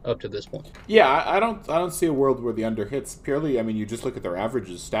seen up to this point. Yeah, I don't see a world where the under hits purely. I mean, you just look at their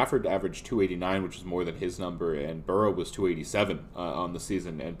averages. Stafford averaged 289, which is more than his number, and Burrow was 287 on the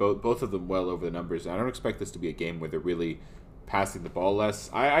season, and both of them well over the numbers. And I don't expect this to be a game where they're really passing the ball less.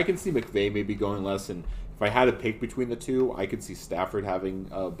 I can see McVay maybe going less, and if I had to pick between the two, I could see Stafford having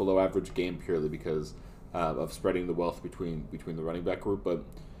a below average game purely because of spreading the wealth between the running back group, but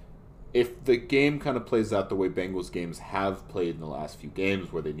if the game kind of plays out the way Bengals games have played in the last few games,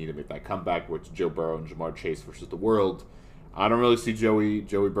 where they need to make that comeback, where it's Joe Burrow and Jamar Chase versus the world, I don't really see Joey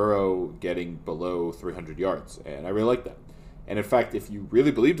Burrow getting below 300 yards, and I really like that. And in fact, if you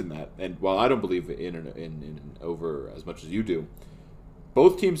really believed in that, and while I don't believe in over as much as you do,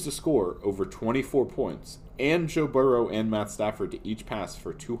 both teams to score over 24 points, and Joe Burrow and Matt Stafford to each pass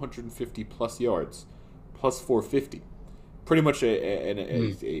for 250 plus yards, plus 450. Pretty much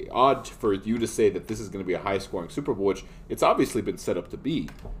a odd for you to say that this is going to be a high scoring Super Bowl, which it's obviously been set up to be.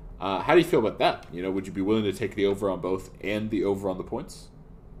 How do you feel about that? Would you be willing to take the over on both and the over on the points?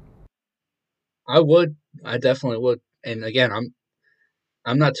 I would. I definitely would. And again,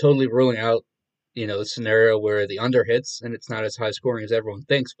 I'm not totally ruling out, the scenario where the under hits and it's not as high scoring as everyone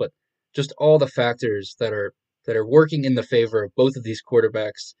thinks, but just all the factors that are working in the favor of both of these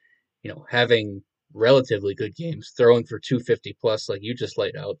quarterbacks, having relatively good games, throwing for 250 plus like you just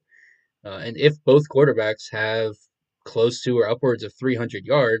laid out. And if both quarterbacks have close to or upwards of 300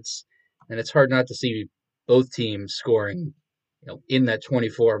 yards, then it's hard not to see both teams scoring, in that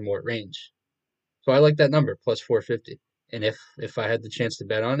 24 or more range. So I like that number, plus 450. And if I had the chance to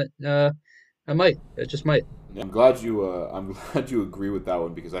bet on it, I might. I just might. I'm glad you agree with that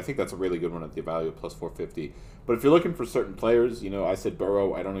one because I think that's a really good one at the value of plus 450. But if you're looking for certain players, I said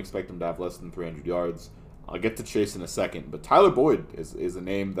Burrow. I don't expect him to have less than 300 yards. I'll get to Chase in a second, but Tyler Boyd is a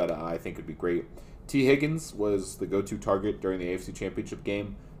name that I think would be great. T. Higgins was the go-to target during the AFC Championship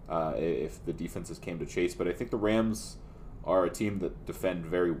game if the defenses came to Chase, but I think the Rams are a team that defend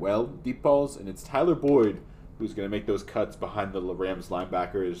very well deep balls, and it's Tyler Boyd who's going to make those cuts behind the Rams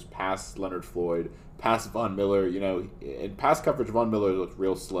linebackers, past Leonard Floyd, past Von Miller. In pass coverage, Von Miller looked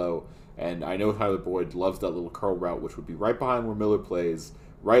real slow, and I know Tyler Boyd loves that little curl route, which would be right behind where Miller plays,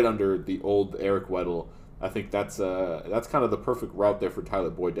 right under the old Eric Weddle. I think that's kind of the perfect route there for Tyler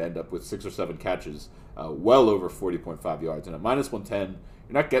Boyd to end up with 6 or 7 catches, well over 40.5 yards. And at minus 110,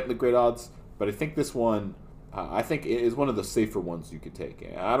 you're not getting the great odds, but I think this one, I think it is one of the safer ones you could take.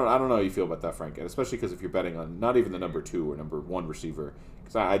 I don't know how you feel about that, Frank, especially because if you're betting on not even the number 2 or number 1 receiver,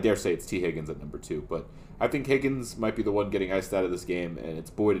 because I dare say it's T. Higgins at number 2, but I think Higgins might be the one getting iced out of this game, and it's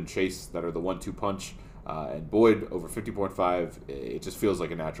Boyd and Chase that are the 1-2 punch. And Boyd over 50.5, it just feels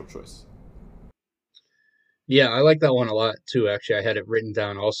like a natural choice. Yeah, I like that one a lot too. Actually, I had it written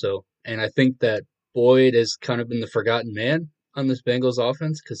down also, and I think that Boyd has kind of been the forgotten man on this Bengals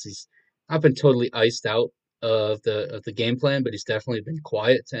offense because he's not been totally iced out of the game plan, but he's definitely been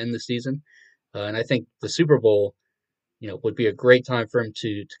quiet to end the season. And I think the Super Bowl, would be a great time for him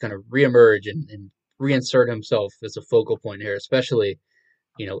to kind of reemerge and reinsert himself as a focal point here, especially,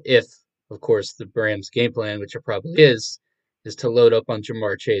 if of course the Rams game plan, which it probably is to load up on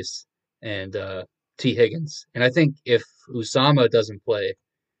Jamar Chase and T. Higgins. And I think if Usama doesn't play,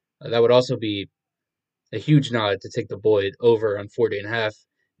 that would also be a huge nod to take the Boyd over on 40 and a half,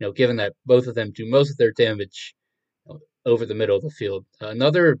 given that both of them do most of their damage over the middle of the field.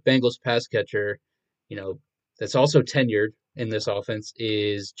 Another Bengals pass catcher, you know, that's also tenured in this offense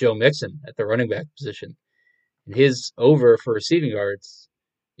is Joe Mixon at the running back position. And his over for receiving yards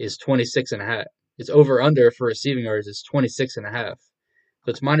is 26 and a half. His over under for receiving yards is 26 and a half. So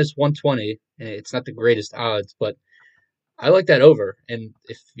it's minus 120, and it's not the greatest odds, but I like that over. And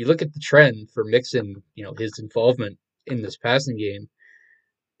if you look at the trend for Mixon, his involvement in this passing game,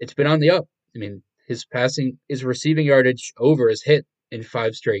 it's been on the up. I mean, his receiving yardage over is hit in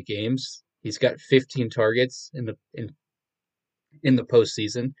 5 straight games. He's got 15 targets in the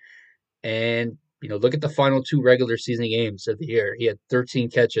postseason. And, look at the final 2 regular season games of the year. He had 13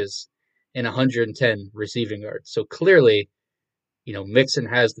 catches and 110 receiving yards. So clearly, Mixon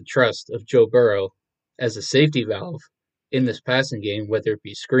has the trust of Joe Burrow as a safety valve in this passing game, whether it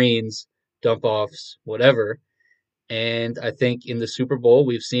be screens, dump offs, whatever. And I think in the Super Bowl,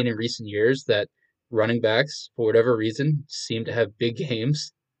 we've seen in recent years that running backs, for whatever reason, seem to have big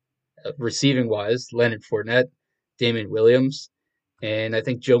games, receiving wise. Leonard Fournette, Damon Williams, and I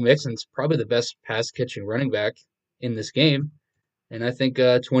think Joe Mixon's probably the best pass catching running back in this game. And I think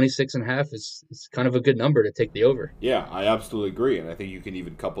 26 and a half is kind of a good number to take the over. Yeah, I absolutely agree, and I think you can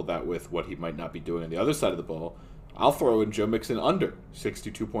even couple that with what he might not be doing on the other side of the ball. I'll throw in Joe Mixon under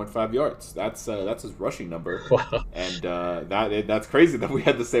 62.5 yards. That's his rushing number, Wow. and that's crazy that we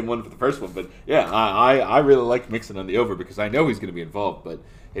had the same one for the first one. But yeah, I really like Mixon on the over because I know he's going to be involved. But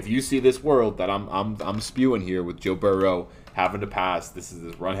if you see this world that I'm spewing here with Joe Burrow having to pass, this is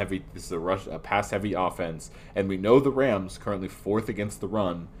a pass heavy offense, and we know the Rams currently fourth against the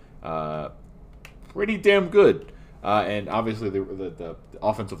run, pretty damn good. And obviously, the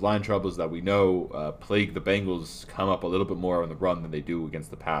offensive line troubles that we know plague the Bengals come up a little bit more on the run than they do against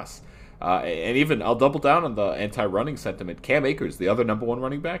the pass. And even I'll double down on the anti-running sentiment. Cam Akers, the other number one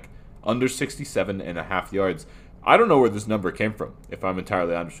running back, under 67.5 yards. I don't know where this number came from, if I'm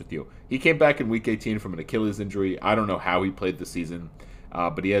entirely honest with you. He came back in Week 18 from an Achilles injury. I don't know how he played the season,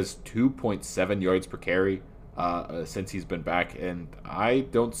 but he has 2.7 yards per carry since he's been back, and I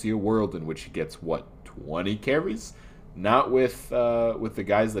don't see a world in which he gets, 20 carries? Not with the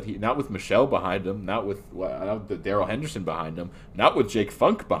guys not with Michelle behind him, not with Darrell Henderson behind him, not with Jake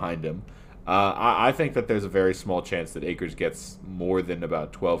Funk behind him. I think that there's a very small chance that Akers gets more than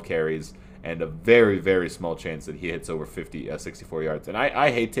about 12 carries, and a very, very small chance that he hits over 64 yards. And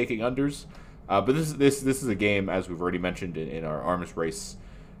I hate taking unders, but this is a game, as we've already mentioned in our arms race.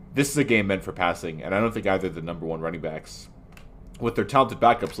 This is a game meant for passing, and I don't think either of the number one running backs, with their talented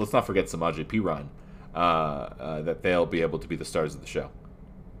backups, let's not forget Samaje Perine, that they'll be able to be the stars of the show.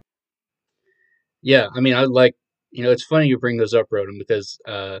 Yeah, I mean, I like, it's funny you bring those up, Roden, because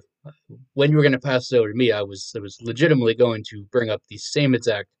when you were going to pass it over to me, I was legitimately going to bring up the same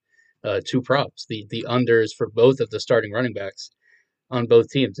exact two props, the unders for both of the starting running backs on both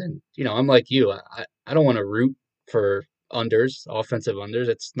teams. And, I'm like you, I don't want to root for unders, offensive unders.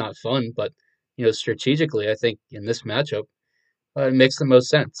 It's not fun, but, strategically, I think in this matchup, it makes the most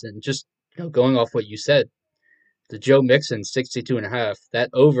sense. And just, going off what you said, the Joe Mixon 62 and a half, that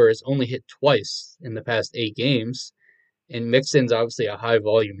over is only hit twice in the past 8 games. And Mixon's obviously a high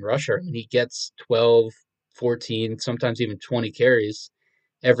volume rusher. I mean, he gets 12, 14, sometimes even 20 carries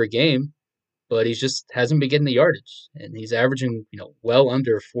every game, but he just hasn't been getting the yardage. And he's averaging, well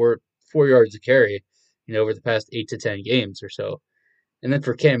under four yards a carry, over the past 8 to 10 games or so. And then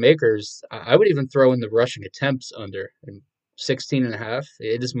for Cam Akers, I would even throw in the rushing attempts under, and 16 and a half.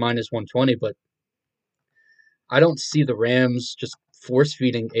 It is minus 120, but I don't see the Rams just force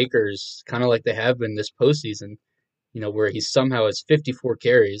feeding Akers kind of like they have been this postseason, where he somehow has 54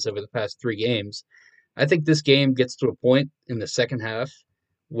 carries over the past 3 games. I think this game gets to a point in the second half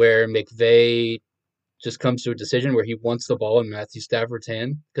where McVay just comes to a decision where he wants the ball in Matthew Stafford's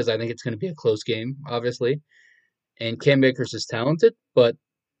hand, because I think it's going to be a close game, obviously. And Cam Akers is talented, but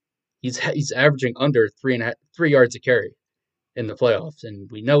he's averaging under 3 yards a carry in the playoffs, and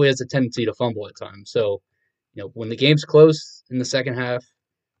we know he has a tendency to fumble at times. So, when the game's close in the second half,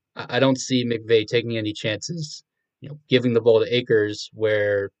 I don't see McVay taking any chances, giving the ball to Akers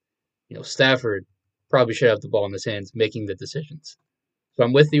where, Stafford probably should have the ball in his hands making the decisions. So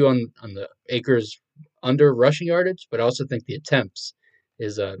I'm with you on the Akers under rushing yardage, but I also think the attempts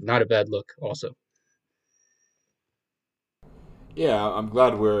is not a bad look also. Yeah, I'm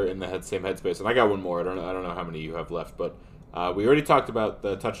glad we're in the same headspace. And I got one more. I don't know how many you have left, but we already talked about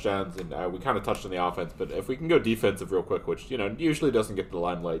the touchdowns, and we kind of touched on the offense. But if we can go defensive real quick, which usually doesn't get the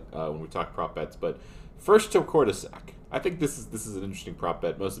limelight when we talk prop bets, but first to record a sack. I think this is an interesting prop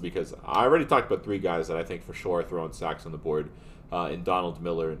bet, mostly because I already talked about 3 guys that I think for sure are throwing sacks on the board in Donald,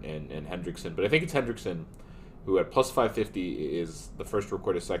 Miller, and Hendrickson. But I think it's Hendrickson who at plus 550 is the first to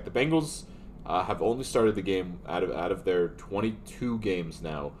record a sack. The Bengals have only started the game out of their 22 games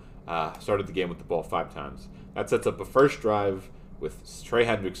now. Started the game with the ball 5 times. That sets up a first drive with Trey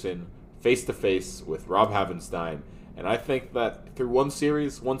Hendrickson face to face with Rob Havenstein, And I think that through one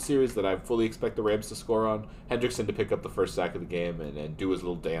series that I fully expect the Rams to score on, Hendrickson to pick up the first sack of the game and do his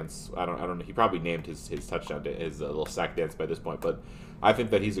little dance. I don't know. He probably named his touchdown, his little sack dance by this point, but I think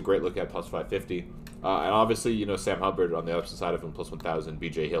that he's a great look at plus 550. And obviously, Sam Hubbard on the other side of him, plus 1,000.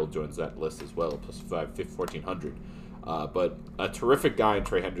 BJ Hill joins that list as well, plus 1,400. But a terrific guy in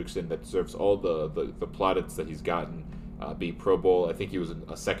Trey Hendrickson that deserves all the plaudits that he's gotten. Be Pro Bowl. I think he was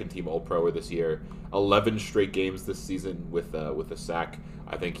a second team All Pro this year. 11 straight games this season with a sack.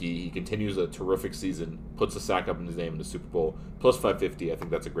 I think he continues a terrific season, puts a sack up in his name in the Super Bowl. Plus 550, I think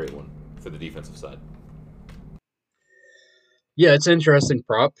that's a great one for the defensive side. Yeah, it's an interesting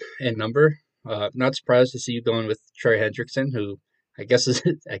prop and number. Not surprised to see you going with Trey Hendrickson, who I guess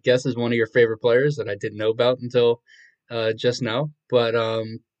is one of your favorite players that I didn't know about until just now. But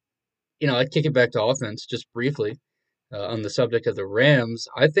I'd kick it back to offense just briefly on the subject of the Rams.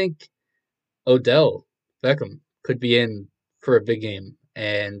 I think Odell Beckham could be in for a big game,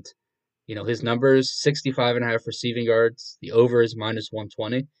 and his numbers 65.5 receiving yards. The over is minus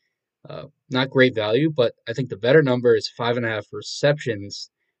 120. Not great value, but I think the better number is 5.5 receptions,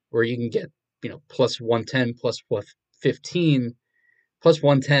 where you can get plus 110, plus 15, plus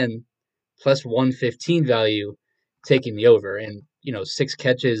 110, plus 115 value, taking the over. And 6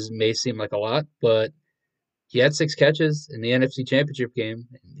 catches may seem like a lot, but he had 6 catches in the NFC Championship game.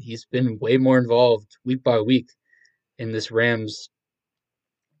 He's been way more involved week by week in this Rams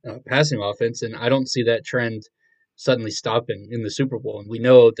passing offense, and I don't see that trend suddenly stopping in the Super Bowl. And we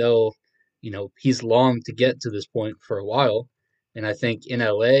know Odell, he's longed to get to this point for a while. And I think in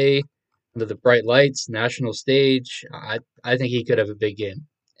LA, under the bright lights, national stage, I think he could have a big game.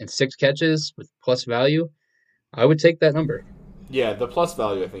 And 6 catches with plus value, I would take that number. Yeah, the plus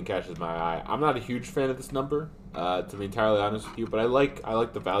value I think catches my eye. I'm not a huge fan of this number, to be entirely honest with you, but I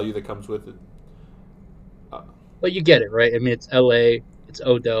like the value that comes with it. Uh, But you get it, right? I mean, it's LA, it's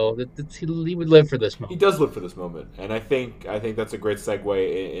Odell. He would live for this he moment. does live for this moment, and I think that's a great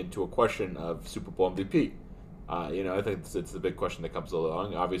segue into a question of Super Bowl MVP. I think it's the big question that comes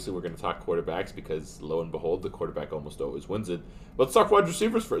along. Obviously, we're going to talk quarterbacks because, lo and behold, the quarterback almost always wins it. Let's talk wide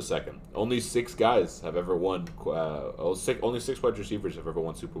receivers for a second. Only six guys have ever won. Only six wide receivers have ever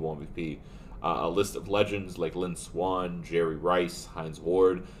won Super Bowl MVP. A list of legends like Lynn Swann, Jerry Rice, Hines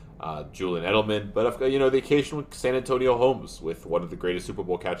Ward, Julian Edelman, but the occasional San Antonio Holmes with one of the greatest Super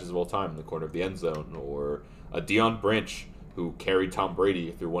Bowl catches of all time in the corner of the end zone, or a Deion Branch who carried Tom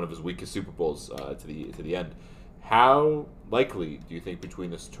Brady through one of his weakest Super Bowls to the end. How likely do you think between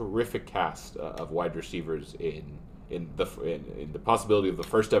this terrific cast of wide receivers in the possibility of the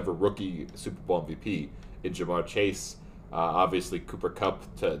first ever rookie Super Bowl MVP in Jamar Chase, obviously Cooper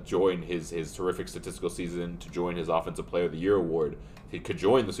Kupp to join his terrific statistical season, to join his Offensive Player of the Year award, he could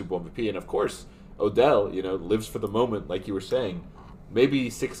join the Super Bowl MVP, and of course Odell, lives for the moment, like you were saying. Maybe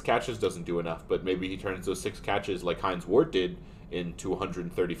 6 catches doesn't do enough, but maybe he turns those 6 catches like Hines Ward did into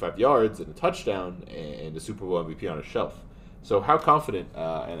 135 yards and a touchdown and a Super Bowl MVP on a shelf. So how confident,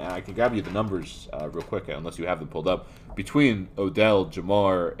 and I can grab you the numbers real quick, unless you have them pulled up, between Odell,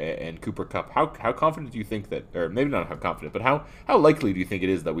 Jamar, and Cooper Kupp, how confident do you think that, or maybe not how confident, but how likely do you think it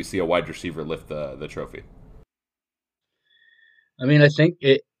is that we see a wide receiver lift the trophy? I mean, I think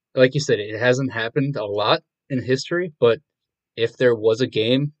like you said, it hasn't happened a lot in history, but if there was a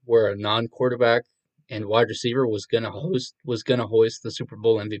game where a non-quarterback and wide receiver was gonna hoist the Super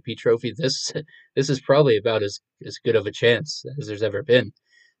Bowl MVP trophy, this is probably about as good of a chance as there's ever been.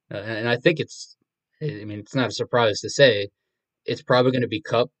 And I think I mean, it's not a surprise to say it's probably going to be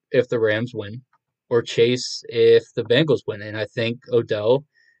Cup if the Rams win, or Chase if the Bengals win. And I think Odell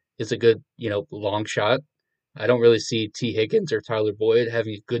is a good, long shot. I don't really see T. Higgins or Tyler Boyd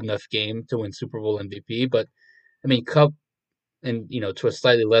having a good enough game to win Super Bowl MVP, but I mean, Cup and to a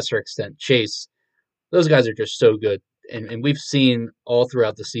slightly lesser extent, Chase. Those guys are just so good, and we've seen all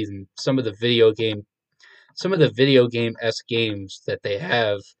throughout the season some of the video game esque games that they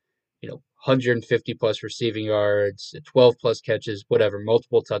have. 150 plus receiving yards, 12 plus catches, whatever,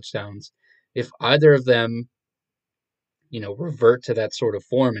 multiple touchdowns. If either of them, revert to that sort of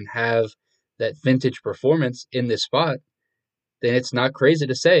form and have that vintage performance in this spot, then it's not crazy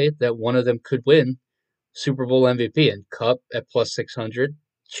to say that one of them could win Super Bowl MVP. And Cup at plus 600,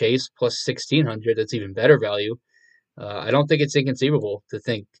 Chase plus 1600. That's even better value. I don't think it's inconceivable to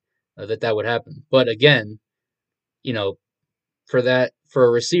think that would happen. But again, you know, for a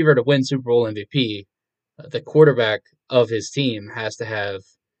receiver to win Super Bowl MVP, the quarterback of his team has to have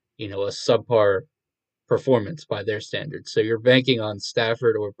a subpar performance by their standards. So you're banking on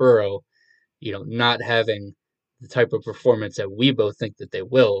Stafford or Burrow, not having the type of performance that we both think that they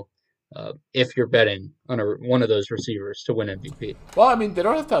will. if you're betting on one of those receivers to win MVP. Well, I mean, they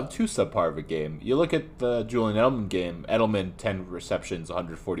don't have to have too subpar of a game. You look at the Julian Edelman game. Edelman, 10 receptions,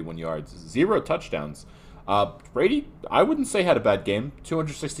 141 yards, 0 touchdowns. Brady, I wouldn't say had a bad game.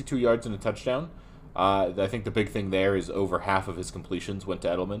 262 yards and a touchdown. I think the big thing there is over half of his completions went to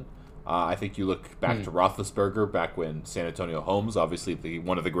Edelman. I think you look back to Roethlisberger, back when San Antonio Holmes, obviously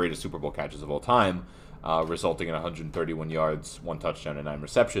one of the greatest Super Bowl catches of all time, resulting in 131 yards, 1 touchdown, and 9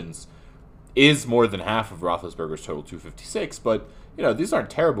 receptions, is more than half of Roethlisberger's total 256. But these aren't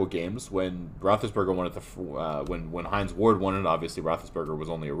terrible games. When Roethlisberger won it, when Hines Ward won it, obviously Roethlisberger was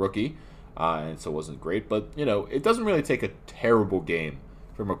only a rookie, and so it wasn't great. But it doesn't really take a terrible game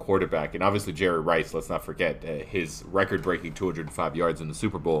from a quarterback. And obviously Jerry Rice, let's not forget his record-breaking 205 yards in the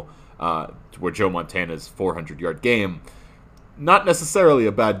Super Bowl, where Joe Montana's 400-yard game. Not necessarily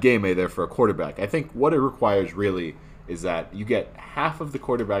a bad game either for a quarterback. I think what it requires really is that you get half of the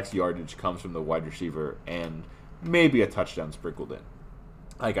quarterback's yardage comes from the wide receiver and maybe a touchdown sprinkled in.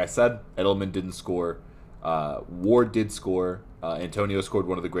 Like I said, Edelman didn't score. Ward did score. Antonio scored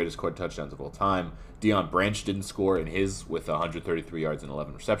one of the greatest scored touchdowns of all time. Deion Branch didn't score in his with 133 yards and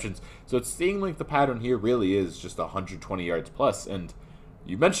 11 receptions. So it's seeming like the pattern here really is just 120 yards plus. And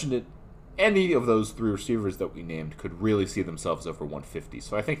you mentioned it, any of those three receivers that we named could really see themselves over 150.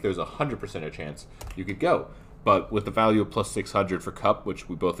 So I think there's 100% a chance you could go. But with the value of plus 600 for Kupp, which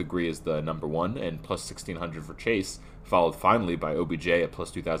we both agree is the number one, and plus 1600 for Chase, followed finally by OBJ at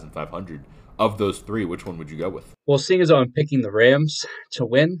plus 2500. Of those three, which one would you go with? Well, seeing as though I'm picking the Rams to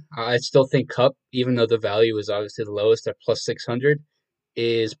win, I still think Kupp, even though the value is obviously the lowest at plus 600,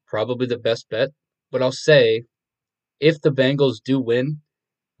 is probably the best bet. But I'll say, if the Bengals do win,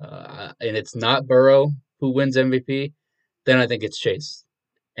 and it's not Burrow who wins MVP, then I think it's Chase.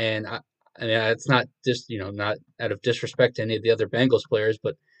 And I mean, it's not just not out of disrespect to any of the other Bengals players,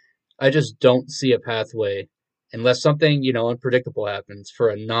 but I just don't see a pathway unless something unpredictable happens for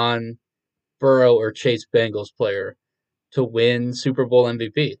a non Burrow or Chase Bengals player to win Super Bowl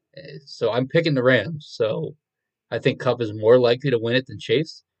MVP. So I'm picking the Rams. So I think Kupp is more likely to win it than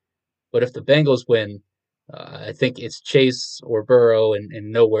Chase. But if the Bengals win, I think it's Chase or Burrow and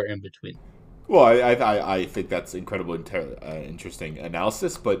nowhere in between. Well, I think that's incredibly interesting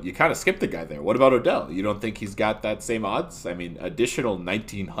analysis, but you kind of skipped the guy there. What about Odell? You don't think he's got that same odds? I mean, additional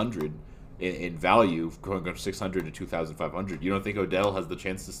 1,900 in value, going from 600 to 2,500. You don't think Odell has the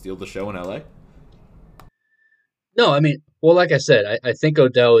chance to steal the show in LA? No, I mean, well, like I said, I think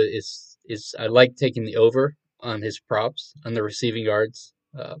Odell is I like taking the over on his props on the receiving yards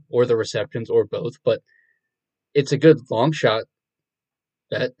or the receptions or both, but it's a good long shot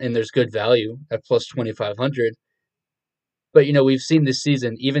bet and there's good value at plus 2,500. But we've seen this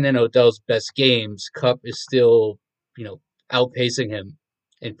season, even in Odell's best games, Kupp is still you know outpacing him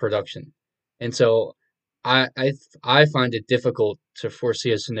in production, and so I find it difficult to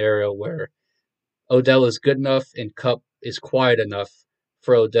foresee a scenario where Odell is good enough and Kupp is quiet enough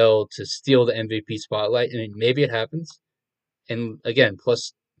for Odell to steal the MVP spotlight. I mean, maybe it happens. And again,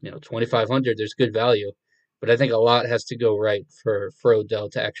 plus 2,500, there's good value. But I think a lot has to go right for Odell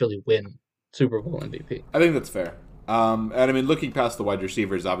to actually win Super Bowl MVP. I think that's fair. And I mean, looking past the wide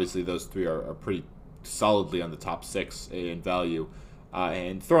receivers, obviously those three are pretty solidly on the top six in value.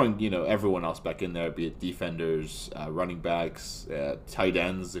 And throwing everyone else back in there, be it defenders, running backs, tight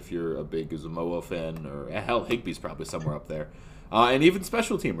ends if you're a big Uzumoa fan, or hell, Higbee's probably somewhere up there, and even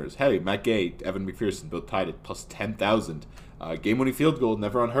special teamers. Hey, Matt Gay, Evan McPherson, both tied at plus 10,000. Game-winning field goal,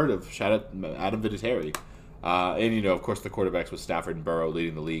 never unheard of. Shout out Adam Vinatieri. And of course the quarterbacks with Stafford and Burrow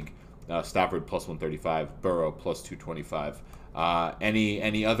leading the league. Stafford plus 135, Burrow plus 225.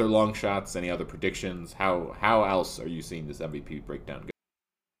 Any other long shots? Any other predictions? How else are you seeing this MVP breakdown go?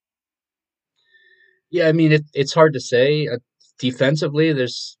 Yeah, I mean it's hard to say. Defensively,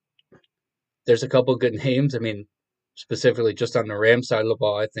 there's a couple good names. I mean, specifically just on the Rams side of the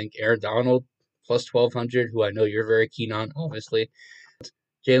ball, I think Aaron Donald plus 1,200, who I know you're very keen on, obviously.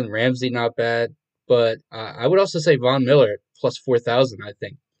 Jalen Ramsey, not bad. But I would also say Von Miller plus 4,000, I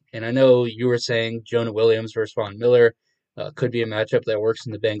think. And I know you were saying Jonah Williams versus Von Miller could be a matchup that works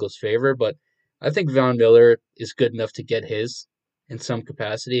in the Bengals' favor, but I think Von Miller is good enough to get his in some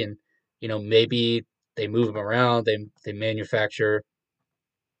capacity. And, maybe they move him around, they manufacture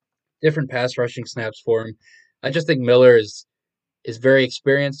different pass rushing snaps for him. I just think Miller is very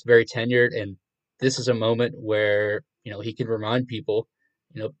experienced, very tenured, and this is a moment where he can remind people,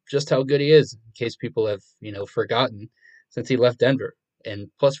 just how good he is, in case people have forgotten since he left Denver. And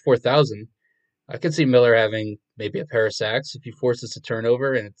plus 4,000, I could see Miller having maybe a pair of sacks if he forces a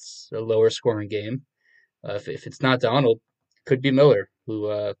turnover and it's a lower scoring game. If it's not Donald, it could be Miller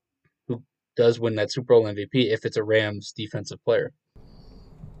who does win that Super Bowl MVP if it's a Rams defensive player.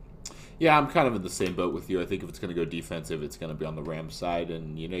 Yeah, I'm kind of in the same boat with you. I think if it's going to go defensive, it's going to be on the Rams side,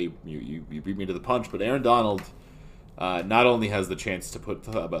 and you beat me to the punch. But Aaron Donald not only has the chance to put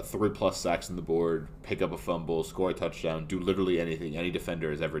about 3+ sacks on the board, pick up a fumble, score a touchdown, do literally anything any defender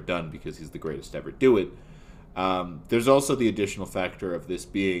has ever done because he's the greatest to ever do it. There's also the additional factor of this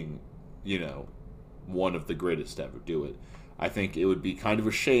being, one of the greatest to ever do it. I think it would be kind of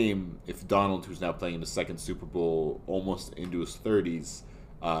a shame if Donald, who's now playing in his second Super Bowl, almost into his 30s,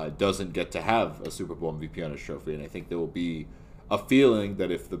 doesn't get to have a Super Bowl MVP on his trophy. And I think there will be a feeling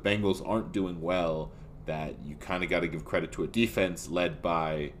that if the Bengals aren't doing well, that you kind of got to give credit to a defense led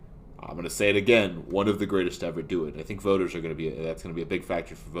by, I'm going to say it again, one of the greatest to ever do it. I think voters are going to be, that's going to be a big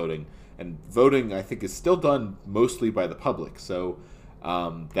factor for voting. And voting, I think, is still done mostly by the public. So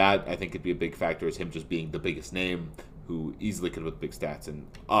that, I think, could be a big factor, is him just being the biggest name who easily could have big stats. And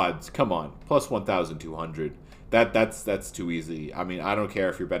odds, come on, plus 1,200. That's too easy. I mean, I don't care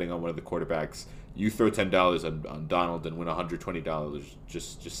if you're betting on one of the quarterbacks. You throw $10 on Donald and win $120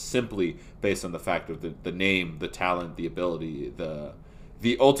 just simply based on the fact of the name, the talent, the ability,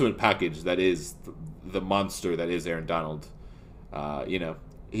 the ultimate package that is the monster that is Aaron Donald.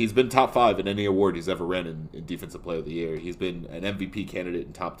 He's been top 5 in any award he's ever ran in Defensive Player of the Year. He's been an MVP candidate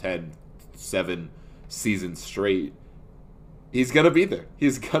in top 10, 7 seasons straight. He's gonna be there.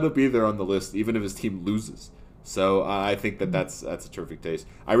 He's gonna be there on the list, even if his team loses. So I think that's a terrific taste.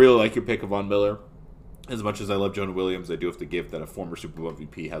 I really like your pick of Von Miller. As much as I love Jonah Williams, I do have to give that a former Super Bowl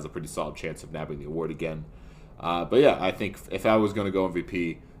MVP has a pretty solid chance of nabbing the award again. But yeah, I think if I was going to go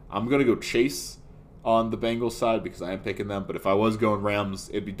MVP, I'm going to go Chase on the Bengals side because I am picking them. But if I was going Rams,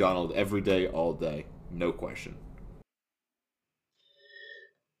 it'd be Donald every day, all day. No question.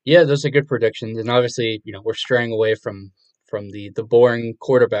 Yeah, those are good predictions, and obviously, we're straying away from the boring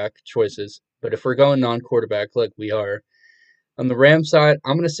quarterback choices. But if we're going non-quarterback, like we are on the Rams side,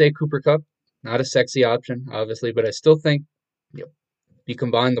 I'm going to say Cooper Kupp. Not a sexy option, obviously, but I still think you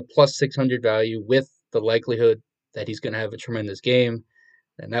combine the plus 600 value with the likelihood that he's going to have a tremendous game,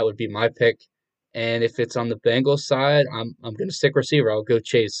 and that would be my pick. And if it's on the Bengals side, I'm going to stick receiver. I'll go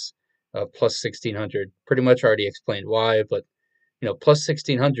Chase plus 1,600. Pretty much already explained why, but plus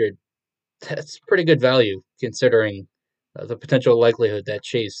 1,600, that's pretty good value considering the potential likelihood that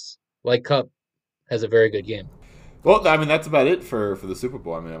Chase, like Kupp, has a very good game. Well, I mean that's about it for the Super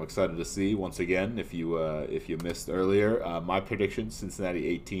Bowl. I mean I'm excited to see once again if you missed earlier my prediction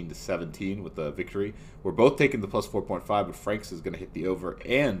Cincinnati 18-17 with the victory. We're both taking the plus 4.5, but Frank's is going to hit the over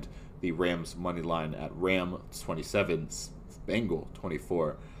and the Rams money line at Ram 27, Bengal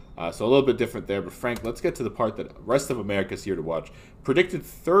 24. So a little bit different there, but Frank, let's get to the part that rest of America's here to watch. Predicted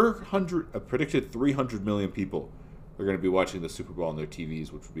 300 million people are going to be watching the Super Bowl on their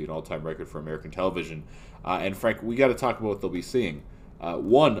TVs, which would be an all-time record for American television. And Frank, we got to talk about what they'll be seeing.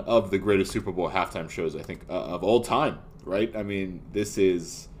 One of the greatest Super Bowl halftime shows, I think, of all time. Right? I mean, this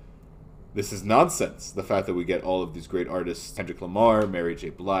is nonsense. The fact that we get all of these great artists: Kendrick Lamar, Mary J.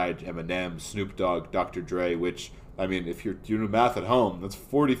 Blige, Eminem, Snoop Dogg, Dr. Dre. Which, I mean, if you're doing math at home, that's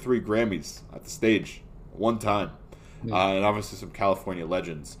 43 Grammys at the stage, one time, and obviously some California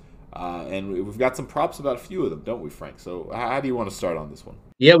legends. And we've got some props about a few of them, don't we, Frank? So how do you want to start on this one?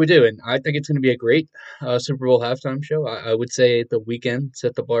 Yeah, we do, and I think it's going to be a great Super Bowl halftime show. I would say The Weeknd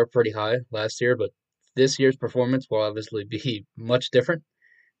set the bar pretty high last year, but this year's performance will obviously be much different.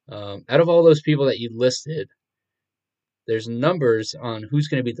 Out of all those people that you listed, there's numbers on who's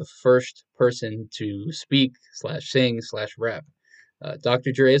going to be the first person to speak slash sing slash rap.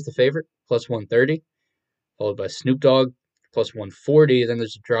 Dr. Dre is the favorite, plus 130, followed by Snoop Dogg, plus 140. Then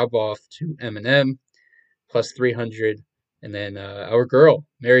there's a drop off to Eminem, plus 300. And then our girl,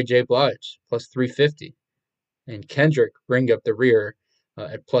 Mary J. Blige, plus 350. And Kendrick bring up the rear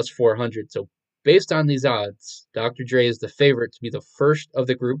at plus 400. So based on these odds, Dr. Dre is the favorite to be the first of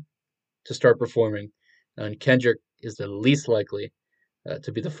the group to start performing. And Kendrick is the least likely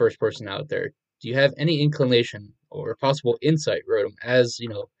to be the first person out there. Do you have any inclination or possible insight, Rodham, as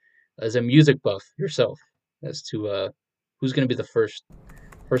a music buff yourself, as to who's going to be the first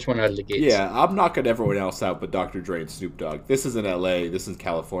one out of the gates? Yeah, I'm knocking everyone else out but Dr. Dre and Snoop Dogg. This is in LA. This is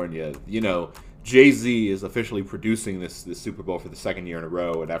California. Jay-Z is officially producing this Super Bowl for the second year in a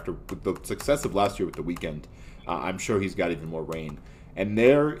row, and after the success of last year with The Weeknd, I'm sure he's got even more reign. And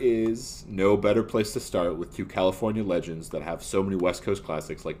there is no better place to start with two California legends that have so many West Coast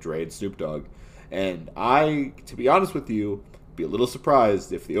classics like Dre and Snoop Dogg. And I, to be honest with you, be a little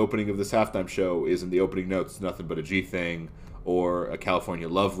surprised if the opening of this halftime show isn't the opening notes, Nothing But a G Thing, or a California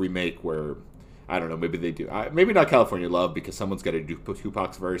Love remake where, I don't know. Maybe they do. Maybe not California Love because someone's got to do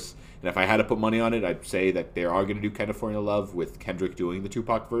Tupac's verse. And if I had to put money on it, I'd say that they are going to do California Love with Kendrick doing the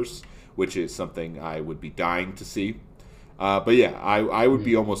Tupac verse, which is something I would be dying to see. But yeah, I would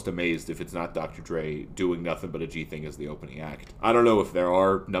be almost amazed if it's not Dr. Dre doing nothing but a G thing as the opening act. I don't know if there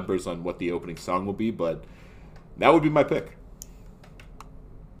are numbers on what the opening song will be, but that would be my pick.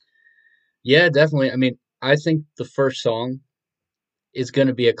 Yeah, definitely. I mean, I think the first song is going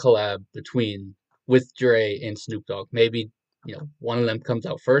to be a collab between with Dre and Snoop Dogg. Maybe, one of them comes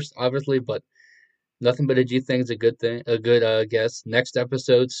out first, obviously, but Nothing But a G Thing is a good thing, a good guess. Next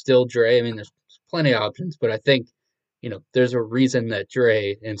episode, still Dre. I mean, there's plenty of options, but I think, there's a reason that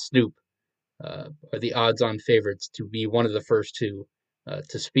Dre and Snoop are the odds-on favorites to be one of the first two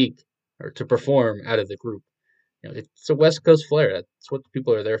to speak or to perform out of the group. It's a West Coast flair. That's what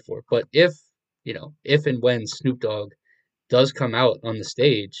people are there for. But if and when Snoop Dogg does come out on the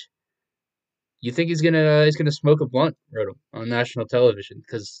stage, you think he's gonna smoke a blunt, Rotom, on national television?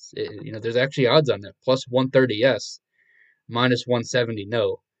 Because there's actually odds on that. Plus 130 yes, minus 170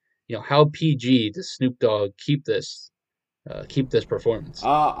 no. How PG does Snoop Dogg keep this performance?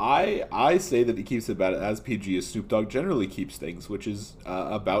 I say that he keeps it about as PG as Snoop Dogg generally keeps things, which is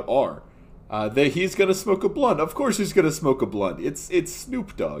about R. That he's gonna smoke a blunt. Of course, he's gonna smoke a blunt. It's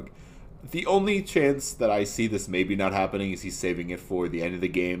Snoop Dogg. The only chance that I see this maybe not happening is he's saving it for the end of the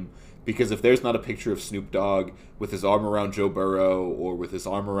game. Because if there's not a picture of Snoop Dogg with his arm around Joe Burrow or with his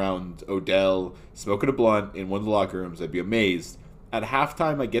arm around Odell smoking a blunt in one of the locker rooms, I'd be amazed. At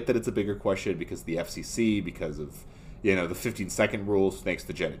halftime, I get that it's a bigger question because of the FCC, because of the 15-second rules, thanks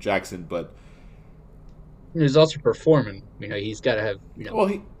to Janet Jackson. But He's also performing. He's got to have. well,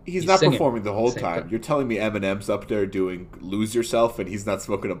 he's not singing performing the at the whole same time. time. You're telling me Eminem's up there doing "Lose Yourself" and he's not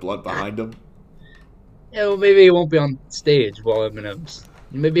smoking a blunt behind him? Yeah, well, maybe he won't be on stage while Eminem's.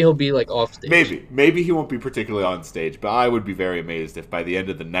 Maybe he'll be like off stage. Maybe he won't be particularly on stage, but I would be very amazed if by the end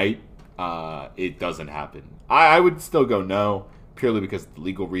of the night, it doesn't happen. I would still go no, purely because of the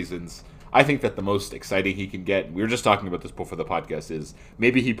legal reasons. I think that the most exciting he can get, we were just talking about this before the podcast, is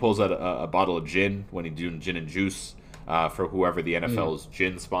maybe he pulls out a bottle of gin when he's doing gin and juice for whoever the NFL's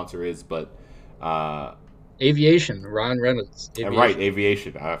gin sponsor is, but Aviation, Ryan Reynolds. Aviation. right,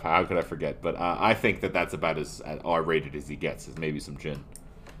 aviation. How could I forget? But I think that that's about as R-rated as he gets, is maybe some gin.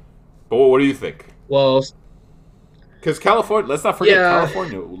 But what do you think? Well, Because California, let's not forget, yeah,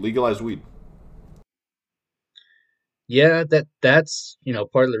 California legalized weed. yeah, that's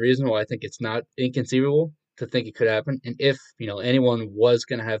part of the reason why I think it's not inconceivable to think it could happen. And if anyone was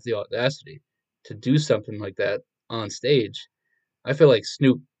going to have the audacity to do something like that on stage, I feel like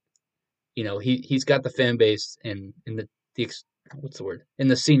Snoop. He's got the fan base and in what's the word, in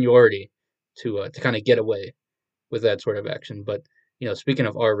the seniority to kind of get away with that sort of action. But speaking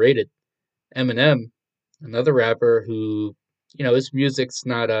of R-rated, Eminem, another rapper who his music's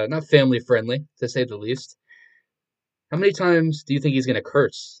not family friendly to say the least. How many times do you think he's going to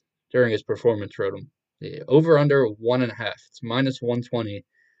curse during his performance, Rotom? Over under 1.5. It's minus 120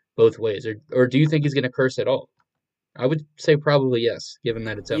 both ways. Or do you think he's going to curse at all? I would say probably yes, given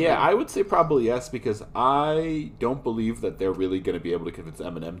that it's Yeah, Eminem. I would say probably yes, because I don't believe that they're really going to be able to convince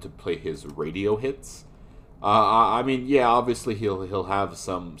Eminem to play his radio hits. I mean, yeah, obviously he'll have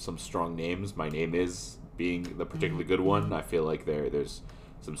some strong names. My Name Is being the particularly good one. I feel like there's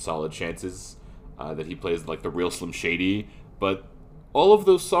some solid chances that he plays like the real Slim Shady, but all of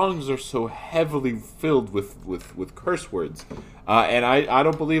those songs are so heavily filled with curse words, and I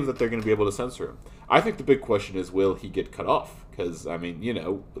don't believe that they're going to be able to censor him. I think the big question is, will he get cut off? Because I mean,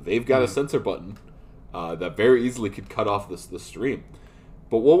 they've got a censor button that very easily could cut off the stream.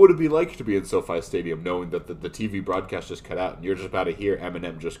 But what would it be like to be in SoFi Stadium knowing that the TV broadcast just cut out and you're just about to hear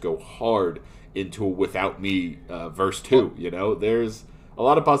Eminem just go hard into Without Me verse 2? There's a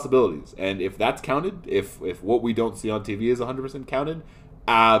lot of possibilities. And if that's counted, if what we don't see on TV is 100% counted,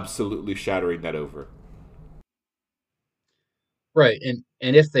 absolutely shattering that over. Right, and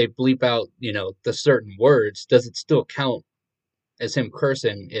if they bleep out, the certain words, does it still count as him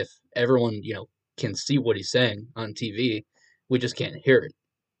cursing if everyone, can see what he's saying on TV? We just can't hear it.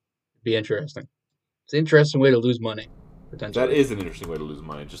 Be interesting. It's an interesting way to lose money, That potentially. is an interesting way to lose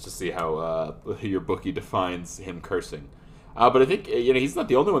money, just to see how your bookie defines him cursing. But I think he's not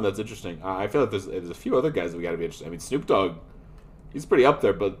the only one that's interesting. I feel like there's a few other guys that we got to be interested. I mean, Snoop Dogg, he's pretty up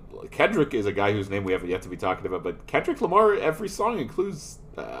there, but Kendrick is a guy whose name we haven't yet to be talking about. But Kendrick Lamar, every song includes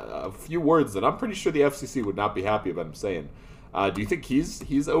a few words that I'm pretty sure the FCC would not be happy about him saying. Do you think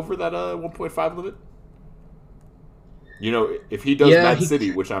he's over that 1.5 limit? If he does Yeah, Mad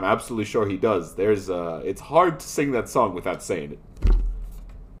City, which I'm absolutely sure he does, it's hard to sing that song without saying it.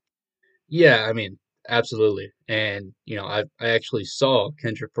 Yeah, I mean, absolutely. And I actually saw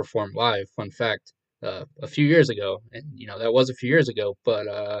Kendrick perform live. Fun fact, a few years ago, and that was a few years ago.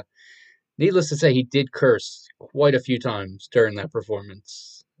 But needless to say, he did curse quite a few times during that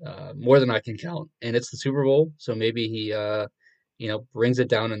performance, more than I can count. And it's the Super Bowl, so maybe he brings it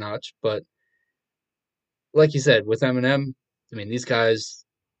down a notch. But like you said, with Eminem, I mean, these guys,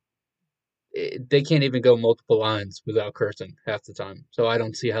 they can't even go multiple lines without cursing half the time. So I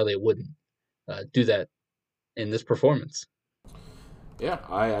don't see how they wouldn't do that in this performance. Yeah,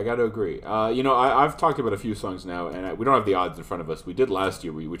 I got to agree. I've talked about a few songs now, and we don't have the odds in front of us. We did last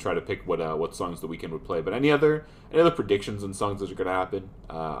year. We tried to pick what songs the weekend would play. But any other predictions on songs that are going to happen?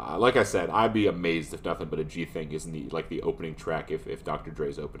 Like I said, I'd be amazed if nothing but a G thing isn't the opening track if Dr.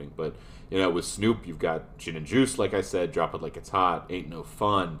 Dre's opening. But with Snoop, you've got Gin and Juice. Like I said, Drop It Like It's Hot, Ain't No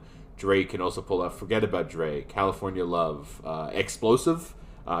Fun. Dre can also pull out Forget About Dre, California Love, Explosive.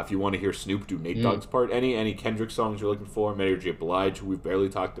 If you want to hear Snoop do Nate Mm. Dogg's part, any Kendrick songs you're looking for, Mary J. Blige, who we've barely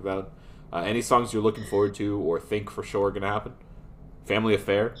talked about, any songs you're looking forward to or think for sure are going to happen? Family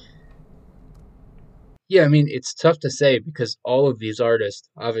Affair? Yeah, I mean, it's tough to say because all of these artists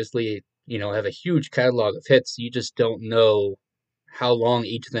obviously, have a huge catalog of hits. You just don't know how long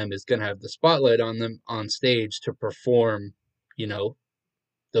each of them is going to have the spotlight on them on stage to perform, you know,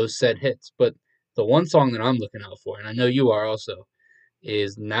 those said hits. But the one song that I'm looking out for, and I know you are also,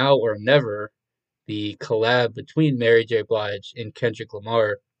 is Now or Never, the collab between Mary J. Blige and Kendrick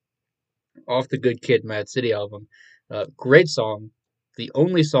Lamar off the Good Kid, Mad City album. Great song. The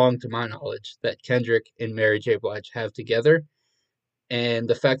only song, to my knowledge, that Kendrick and Mary J. Blige have together. And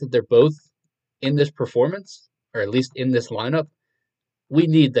the fact that they're both in this performance, or at least in this lineup, we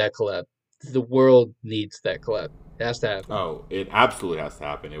need that collab. The world needs that collab. It has to happen. Oh, it absolutely has to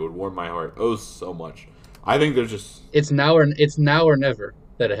happen. It would warm my heart oh so much. I think there's just It's now or never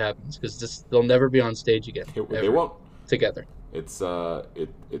that it happens because this they'll never be on stage again they ever won't. together. It's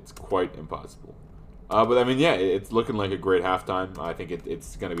quite impossible. But I mean, yeah, it's looking like a great halftime. I think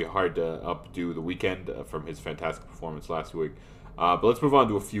it's going to be hard to updo the weekend from his fantastic performance last week. But let's move on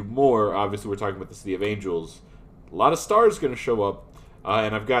to a few more. Obviously, we're talking about the City of Angels. A lot of stars going to show up,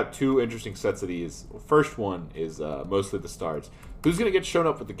 and I've got two interesting sets of these. First one is mostly the stars. Who's going to get shown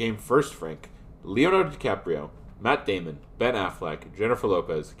up with the game first, Frank? Leonardo DiCaprio, Matt Damon, Ben Affleck, Jennifer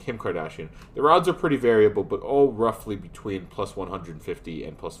Lopez, Kim Kardashian. The odds are pretty variable, but all roughly between plus 150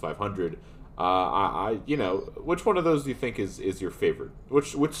 and plus 500. Which one of those do you think is your favorite?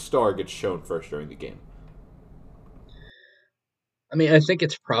 Which star gets shown first during the game? I mean, I think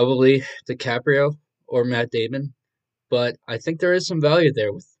it's probably DiCaprio or Matt Damon, but I think there is some value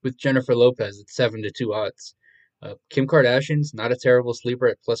there with Jennifer Lopez at 7-2 odds. Kim Kardashian's not a terrible sleeper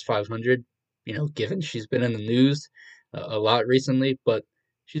at plus 500. Given she's been in the news a lot recently, but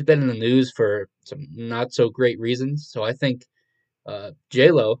she's been in the news for some not so great reasons. So I think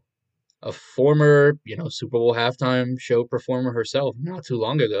J Lo, a former Super Bowl halftime show performer herself, not too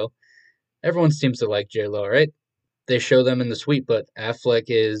long ago, everyone seems to like J Lo, right? They show them in the suite, but Affleck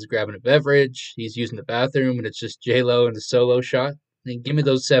is grabbing a beverage. He's using the bathroom, and it's just J Lo in the solo shot. And give me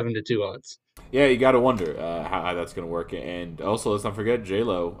those 7-2 odds. Yeah, you got to wonder how that's going to work. And also, let's not forget J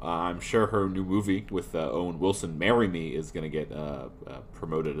Lo. I'm sure her new movie with Owen Wilson, "Marry Me," is going to get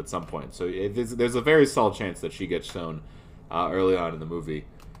promoted at some point. So there's a very solid chance that she gets shown early on in the movie.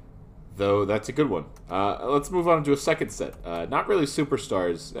 Though that's a good one. Let's move on to a second set. Not really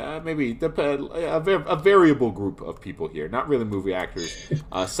superstars, maybe a variable group of people here. Not really movie actors.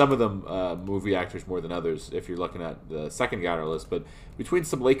 Some of them movie actors more than others, if you're looking at the second guy on our list. But between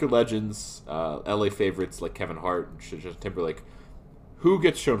some Laker legends, LA favorites like Kevin Hart and Justin Timberlake, who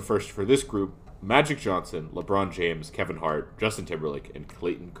gets shown first for this group? Magic Johnson, LeBron James, Kevin Hart, Justin Timberlake, and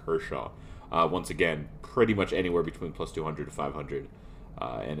Clayton Kershaw. Once again, pretty much anywhere between plus 200 to 500.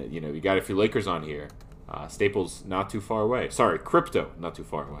 And you got a few Lakers on here. Staples not too far away. Sorry, crypto not too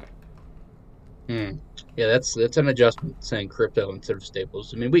far away. Hmm. Yeah, that's an adjustment saying crypto instead of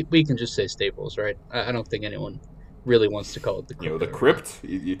Staples. I mean, we can just say Staples, right? I don't think anyone really wants to call it the The crypto right now. crypt.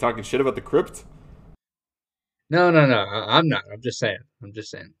 You talking shit about the crypt? No, no, no. I'm not. I'm just saying. I'm just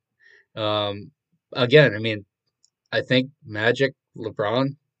saying. Um, Again, I mean, I think Magic, LeBron,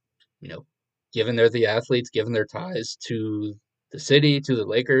 you know, given they're the athletes, given their ties to the city, to the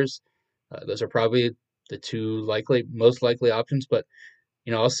Lakers, those are probably the two most likely options. But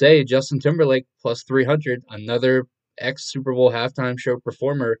I'll say Justin Timberlake plus 300, another ex Super Bowl halftime show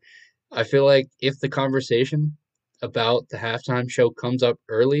performer. I feel like if the conversation about the halftime show comes up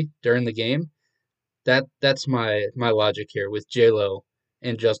early during the game, that's my logic here with J Lo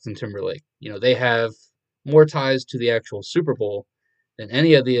and Justin Timberlake. They have more ties to the actual Super Bowl, than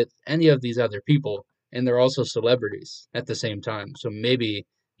any of these other people, and they're also celebrities at the same time. So maybe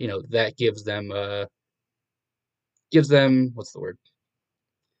that gives them what's the word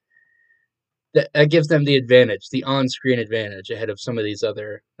that gives them the advantage, the on-screen advantage ahead of some of these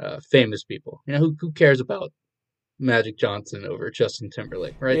other famous people. Who cares about Magic Johnson over Justin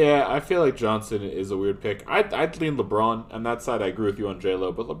Timberlake, right? Yeah, I feel like Johnson is a weird pick. I'd lean LeBron on that side. I agree with you on J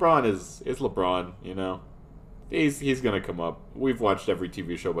Lo, but LeBron is LeBron. He's gonna come up. We've watched every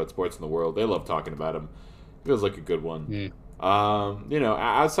TV show about sports in the world. They love talking about him. Feels like a good one. Mm.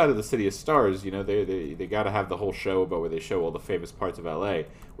 Outside of the City of Stars, they got to have the whole show about where they show all the famous parts of LA.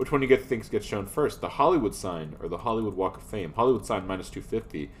 Which one do you think gets shown first, the Hollywood sign or the Hollywood Walk of Fame? Hollywood sign minus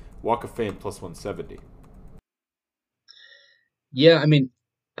 250, Walk of Fame plus 170. Yeah, I mean,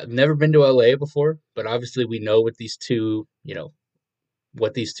 I've never been to LA before, but obviously we know what these two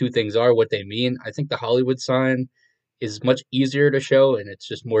things are, what they mean. I think the Hollywood sign is much easier to show and it's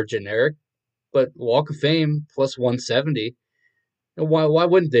just more generic. But Walk of Fame plus 170, why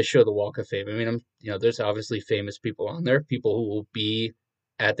wouldn't they show the Walk of Fame? I mean, there's obviously famous people on there, people who will be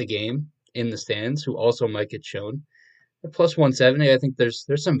at the game in the stands who also might get shown. At plus 170, I think there's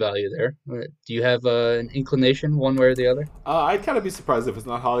some value there. Do you have an inclination one way or the other? I'd kind of be surprised if it's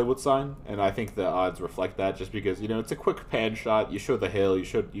not Hollywood sign, and I think the odds reflect that just because it's a quick pan shot. You show the hill,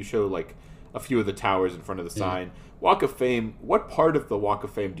 you show like a few of the towers in front of the Mm. sign. Walk of Fame. What part of the Walk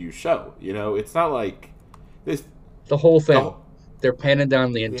of Fame do you show? It's not like this. The whole The, thing. They're panning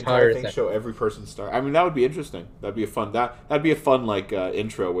down the the entire entire thing thing. show every person's star. I mean, that would be interesting. That'd be a fun like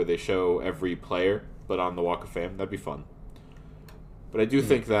intro where they show every player, but on the Walk of Fame. That'd be fun. But I do Mm.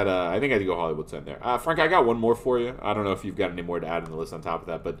 think that I think I'd go Hollywood sign there. Frank, I got one more for you. I don't know if you've got any more to add in the list on top of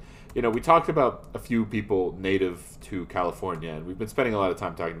that, but we talked about a few people native to California, and we've been spending a lot of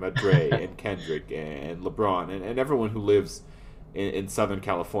time talking about Dre and Kendrick and LeBron and everyone who lives in Southern I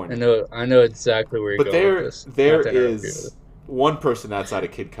California. know I know exactly where you're But going with there this. there Not to interrupt you with is it. one person outside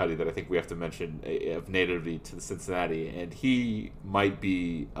of Kid Cudi that I think we have to mention of nativity to the Cincinnati, and he might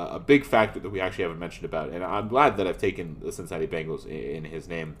be a big factor that we actually haven't mentioned about. And I'm glad that I've taken the Cincinnati Bengals in his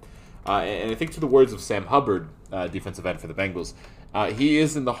name. And I think to the words of Sam Hubbard, defensive end for the Bengals, he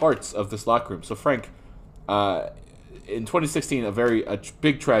is in the hearts of this locker room. So Frank, in 2016, a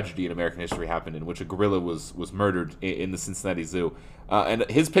big tragedy in American history happened in which a gorilla was murdered in the Cincinnati Zoo, and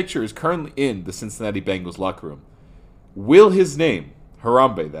his picture is currently in the Cincinnati Bengals locker room. Will his name,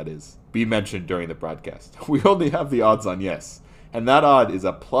 Harambe that is, be mentioned during the broadcast? We only have the odds on yes, and that odd is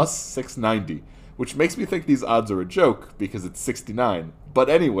a plus 690, which makes me think these odds are a joke because it's 69. But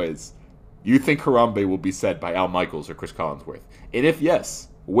anyways, you think Harambe will be said by Al Michaels or Chris Collinsworth? And if yes,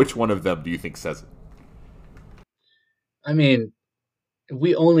 which one of them do you think says it? I mean,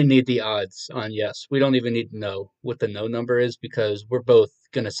 we only need the odds on yes. We don't even need to know what the no number is because we're both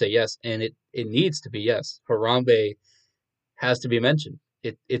gonna say yes, and it needs to be yes. Harambe has to be mentioned.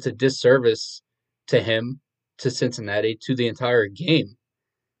 It's a disservice to him, to Cincinnati, to the entire game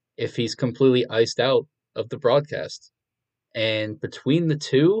if he's completely iced out of the broadcast. And between the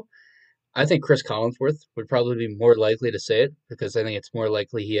two, I think Chris Collinsworth would probably be more likely to say it because I think it's more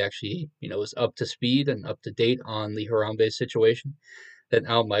likely he actually, is up to speed and up to date on the Harambe situation than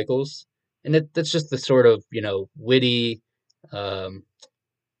Al Michaels. And that's just the sort of, witty, um,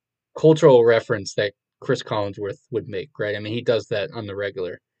 cultural reference that Chris Collinsworth would make, right? I mean, he does that on the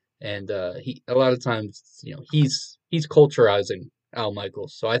regular, and he a lot of times, he's culturizing Al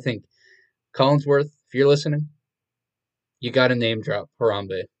Michaels. So I think Collinsworth, if you're listening, you got to name drop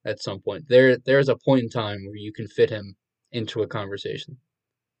Harambe at some point. There's a point in time where you can fit him into a conversation.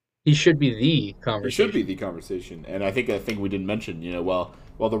 He should be the It should be conversation. the conversation, and I think we didn't mention.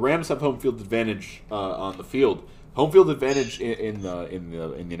 While the Rams have home field advantage on the field, home field advantage in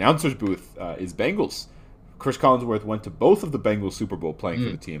the announcers booth is Bengals. Chris Collinsworth went to both of the Bengals Super Bowl playing for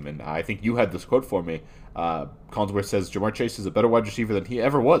the Mm. team, and I think you had this quote for me. Collinsworth says Jamar Chase is a better wide receiver than he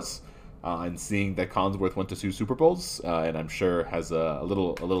ever was. And seeing that Collinsworth went to two Super Bowls, and I'm sure has a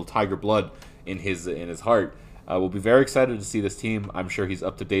little Tiger blood in his heart, we'll be very excited to see this team. I'm sure he's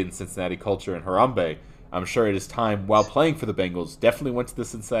up to date in Cincinnati culture, and Harambe, I'm sure at his time while playing for the Bengals, definitely went to the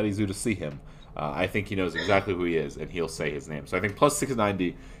Cincinnati Zoo to see him. I think he knows exactly who he is, and he'll say his name. So I think plus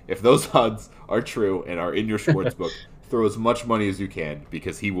 690, if those odds are true and are in your sports book, throw as much money as you can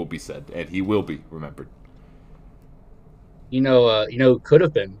because he will be said, and he will be remembered. Who could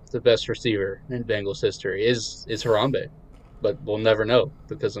have been the best receiver in Bengals history is Harambe, but we'll never know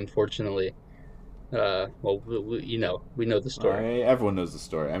because unfortunately, we know the story. Everyone knows the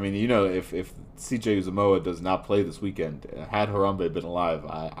story. I mean, if CJ Uzamoa does not play this weekend, had Harambe been alive,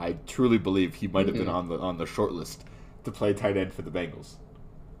 I truly believe he might have been Hmm. on the short list to play tight end for the Bengals?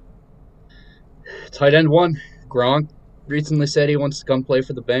 Tight end one, Gronk recently said he wants to come play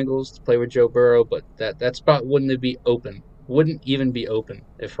for the Bengals to play with Joe Burrow, but that spot wouldn't even be open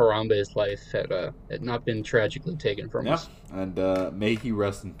if Harambe's life had not been tragically taken from Yeah, us. and may he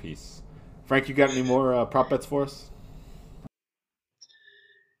rest in peace. Frank, you got any more prop bets for us?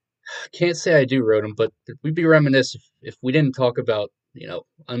 Can't say I do, Rodham, but we'd be remiss if we didn't talk about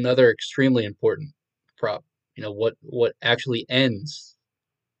another extremely important prop. What actually ends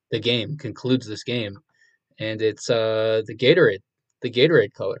the game, concludes this game, and it's the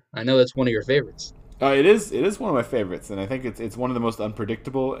Gatorade color. I know that's one of your favorites. It is. It is one of my favorites, and I think it's one of the most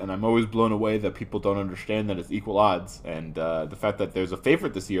unpredictable. And I'm always blown away that people don't understand that it's equal odds, and the fact that there's a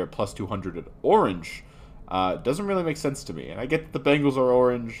favorite this year at plus 200 at orange doesn't really make sense to me. And I get that the Bengals are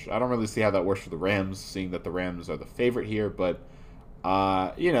orange. I don't really see how that works for the Rams, seeing that the Rams are the favorite here. But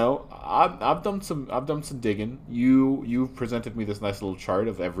I've done some digging. You've presented me this nice little chart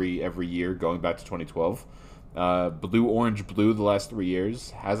of every year going back to 2012. Blue, orange, blue the last 3 years.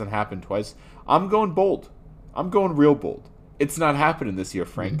 Hasn't happened twice. I'm going bold. I'm going real bold. It's not happening this year,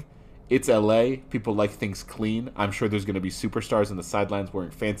 Frank. It's LA. People like things clean. I'm sure there's going to be superstars on the sidelines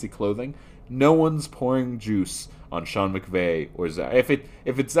wearing fancy clothing. No one's pouring juice on Sean McVay or Zach. If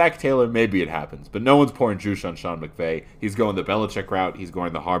it's Zach Taylor, maybe it happens. But no one's pouring juice on Sean McVay. He's going the Belichick route. He's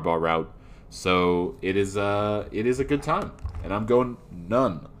going the Harbaugh route. So it is a good time, and I'm going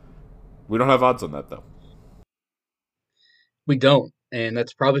none. We don't have odds on that though. We don't, and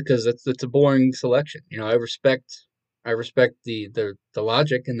that's probably because it's a boring selection. I respect the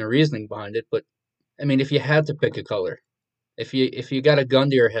logic and the reasoning behind it, but I mean, if you had to pick a color, if you got a gun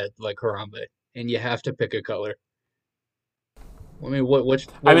to your head like Harambe, and you have to pick a color, I mean, what I mean,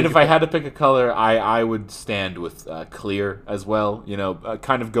 would if you I pick? had to pick a color, I would stand with clear as well.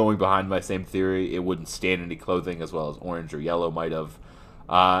 Kind of going behind my same theory. It wouldn't stand any clothing as well as orange or yellow might have.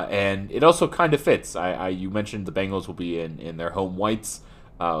 And it also kind of fits. You mentioned the Bengals will be in their home whites.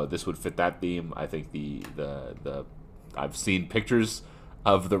 This would fit that theme. I think the I've seen pictures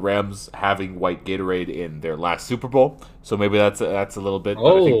of the Rams having white Gatorade in their last Super Bowl, so maybe that's a little bit.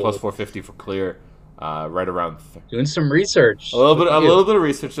 But I think plus Oh, 450 for clear, right around doing some research. Look at a you. little bit of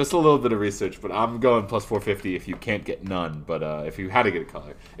research, just a little bit of research. But I'm going plus 450 if you can't get none. But if you had to get a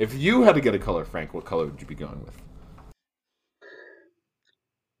color, if you had to get a color, Frank, what color would you be going with?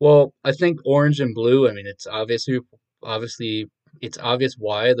 Well, I think orange and blue. I mean, obviously it's obvious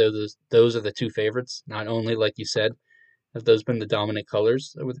why those are the two favorites. Not only, like you said, have those been the dominant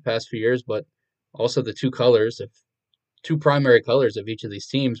colors over the past few years, but also the two primary colors of each of these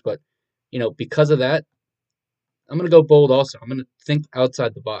teams. But because of that, I'm gonna go bold. Also, I'm gonna think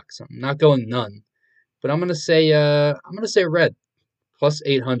outside the box. I'm not going none, but I'm gonna say red plus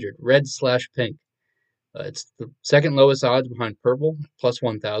 800, red slash pink. It's the second lowest odds behind purple, plus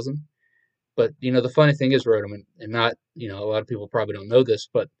 1,000. But the funny thing is, Rodham, and not a lot of people probably don't know this,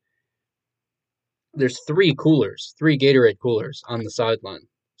 but there's three Gatorade coolers on the sideline.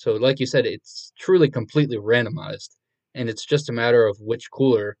 So, like you said, it's truly completely randomized, and it's just a matter of which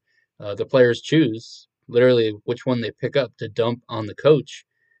cooler the players choose. Literally, which one they pick up to dump on the coach.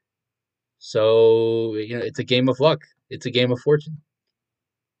 So, it's a game of luck. It's a game of fortune.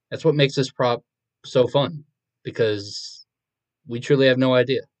 That's what makes this prop so fun because we truly have no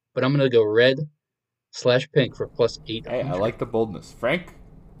idea. But I'm gonna go red slash pink for plus Hey, I 800. like the boldness, Frank.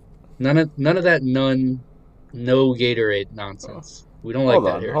 None of that no Gatorade nonsense. We don't like Hold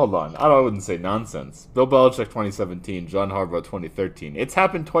that on, here. hold on. I wouldn't say nonsense. Bill Belichick 2017, John Harbaugh 2013. It's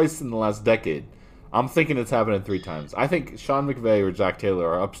happened twice in the last decade. I'm thinking it's happening 3 times. I think Sean McVay or Jack Taylor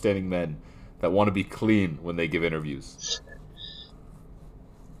are upstanding men that want to be clean when they give interviews.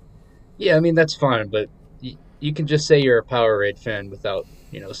 Yeah, I mean that's fine, but you can just say you're a Powerade fan without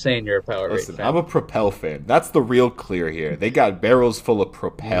saying you're a Powerade Listen, I'm fan. a Propel fan. That's the real clear here. They got barrels full of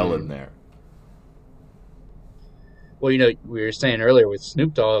Propel in Mm. there. Well, we were saying earlier with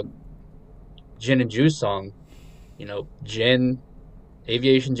Snoop Dogg, Gin and Juice song. Gin,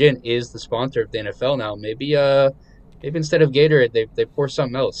 Aviation Gin is the sponsor of the NFL now. Maybe instead of Gatorade, they pour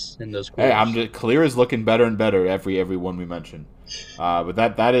something else in those Hey, I'm coolers. just, clear is looking better and better every one we mention. But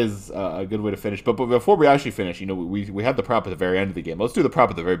that is a good way to finish. But before we actually finish, we had the prop at the very end of the game. Let's do the prop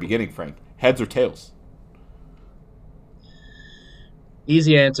at the very beginning, Frank. Heads or tails?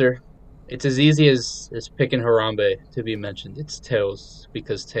 Easy answer. It's as easy as picking Harambe to be mentioned. It's tails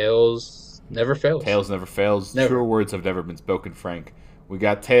because tails never fails. Tails never fails. Truer Never. words have never been spoken, Frank. We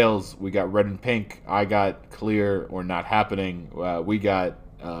got tails. We got red and pink. I got clear or not happening. We got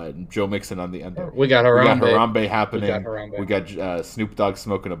Joe Mixon on the endo. We got We got Harambe. Harambe We got happening. We Harambe. got Snoop Dogg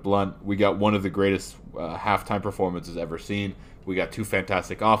smoking a blunt. We got one of the greatest halftime performances ever seen. We got two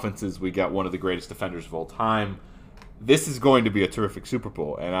fantastic offenses. We got one of the greatest defenders of all time. This is going to be a terrific Super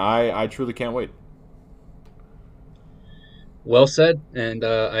Bowl, and I truly can't wait. Well said, and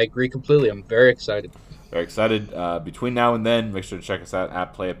I agree completely. I'm very excited. Very excited. Between now and then, make sure to check us out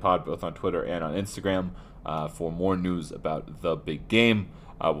at Play It Pod, both on Twitter and on Instagram, for more news about the big game.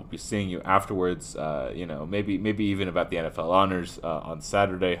 We'll be seeing you afterwards. Maybe even about the NFL honors on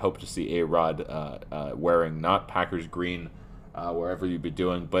Saturday. Hope to see A-Rod wearing not Packers green wherever you be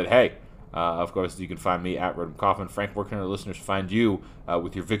doing. But hey, of course, you can find me at Rodham Kaufman. Frank, where can our listeners find you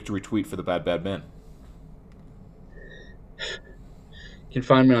with your victory tweet for the Bad Bad Man? You can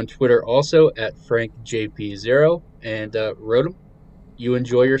find me on Twitter also at FrankJP0. And Rodham, you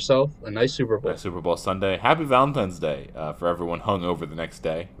enjoy yourself a nice Super Bowl. Super Bowl Sunday. Happy Valentine's Day for everyone hung over the next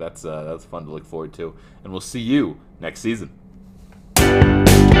day. That's fun to look forward to. And we'll see you next season.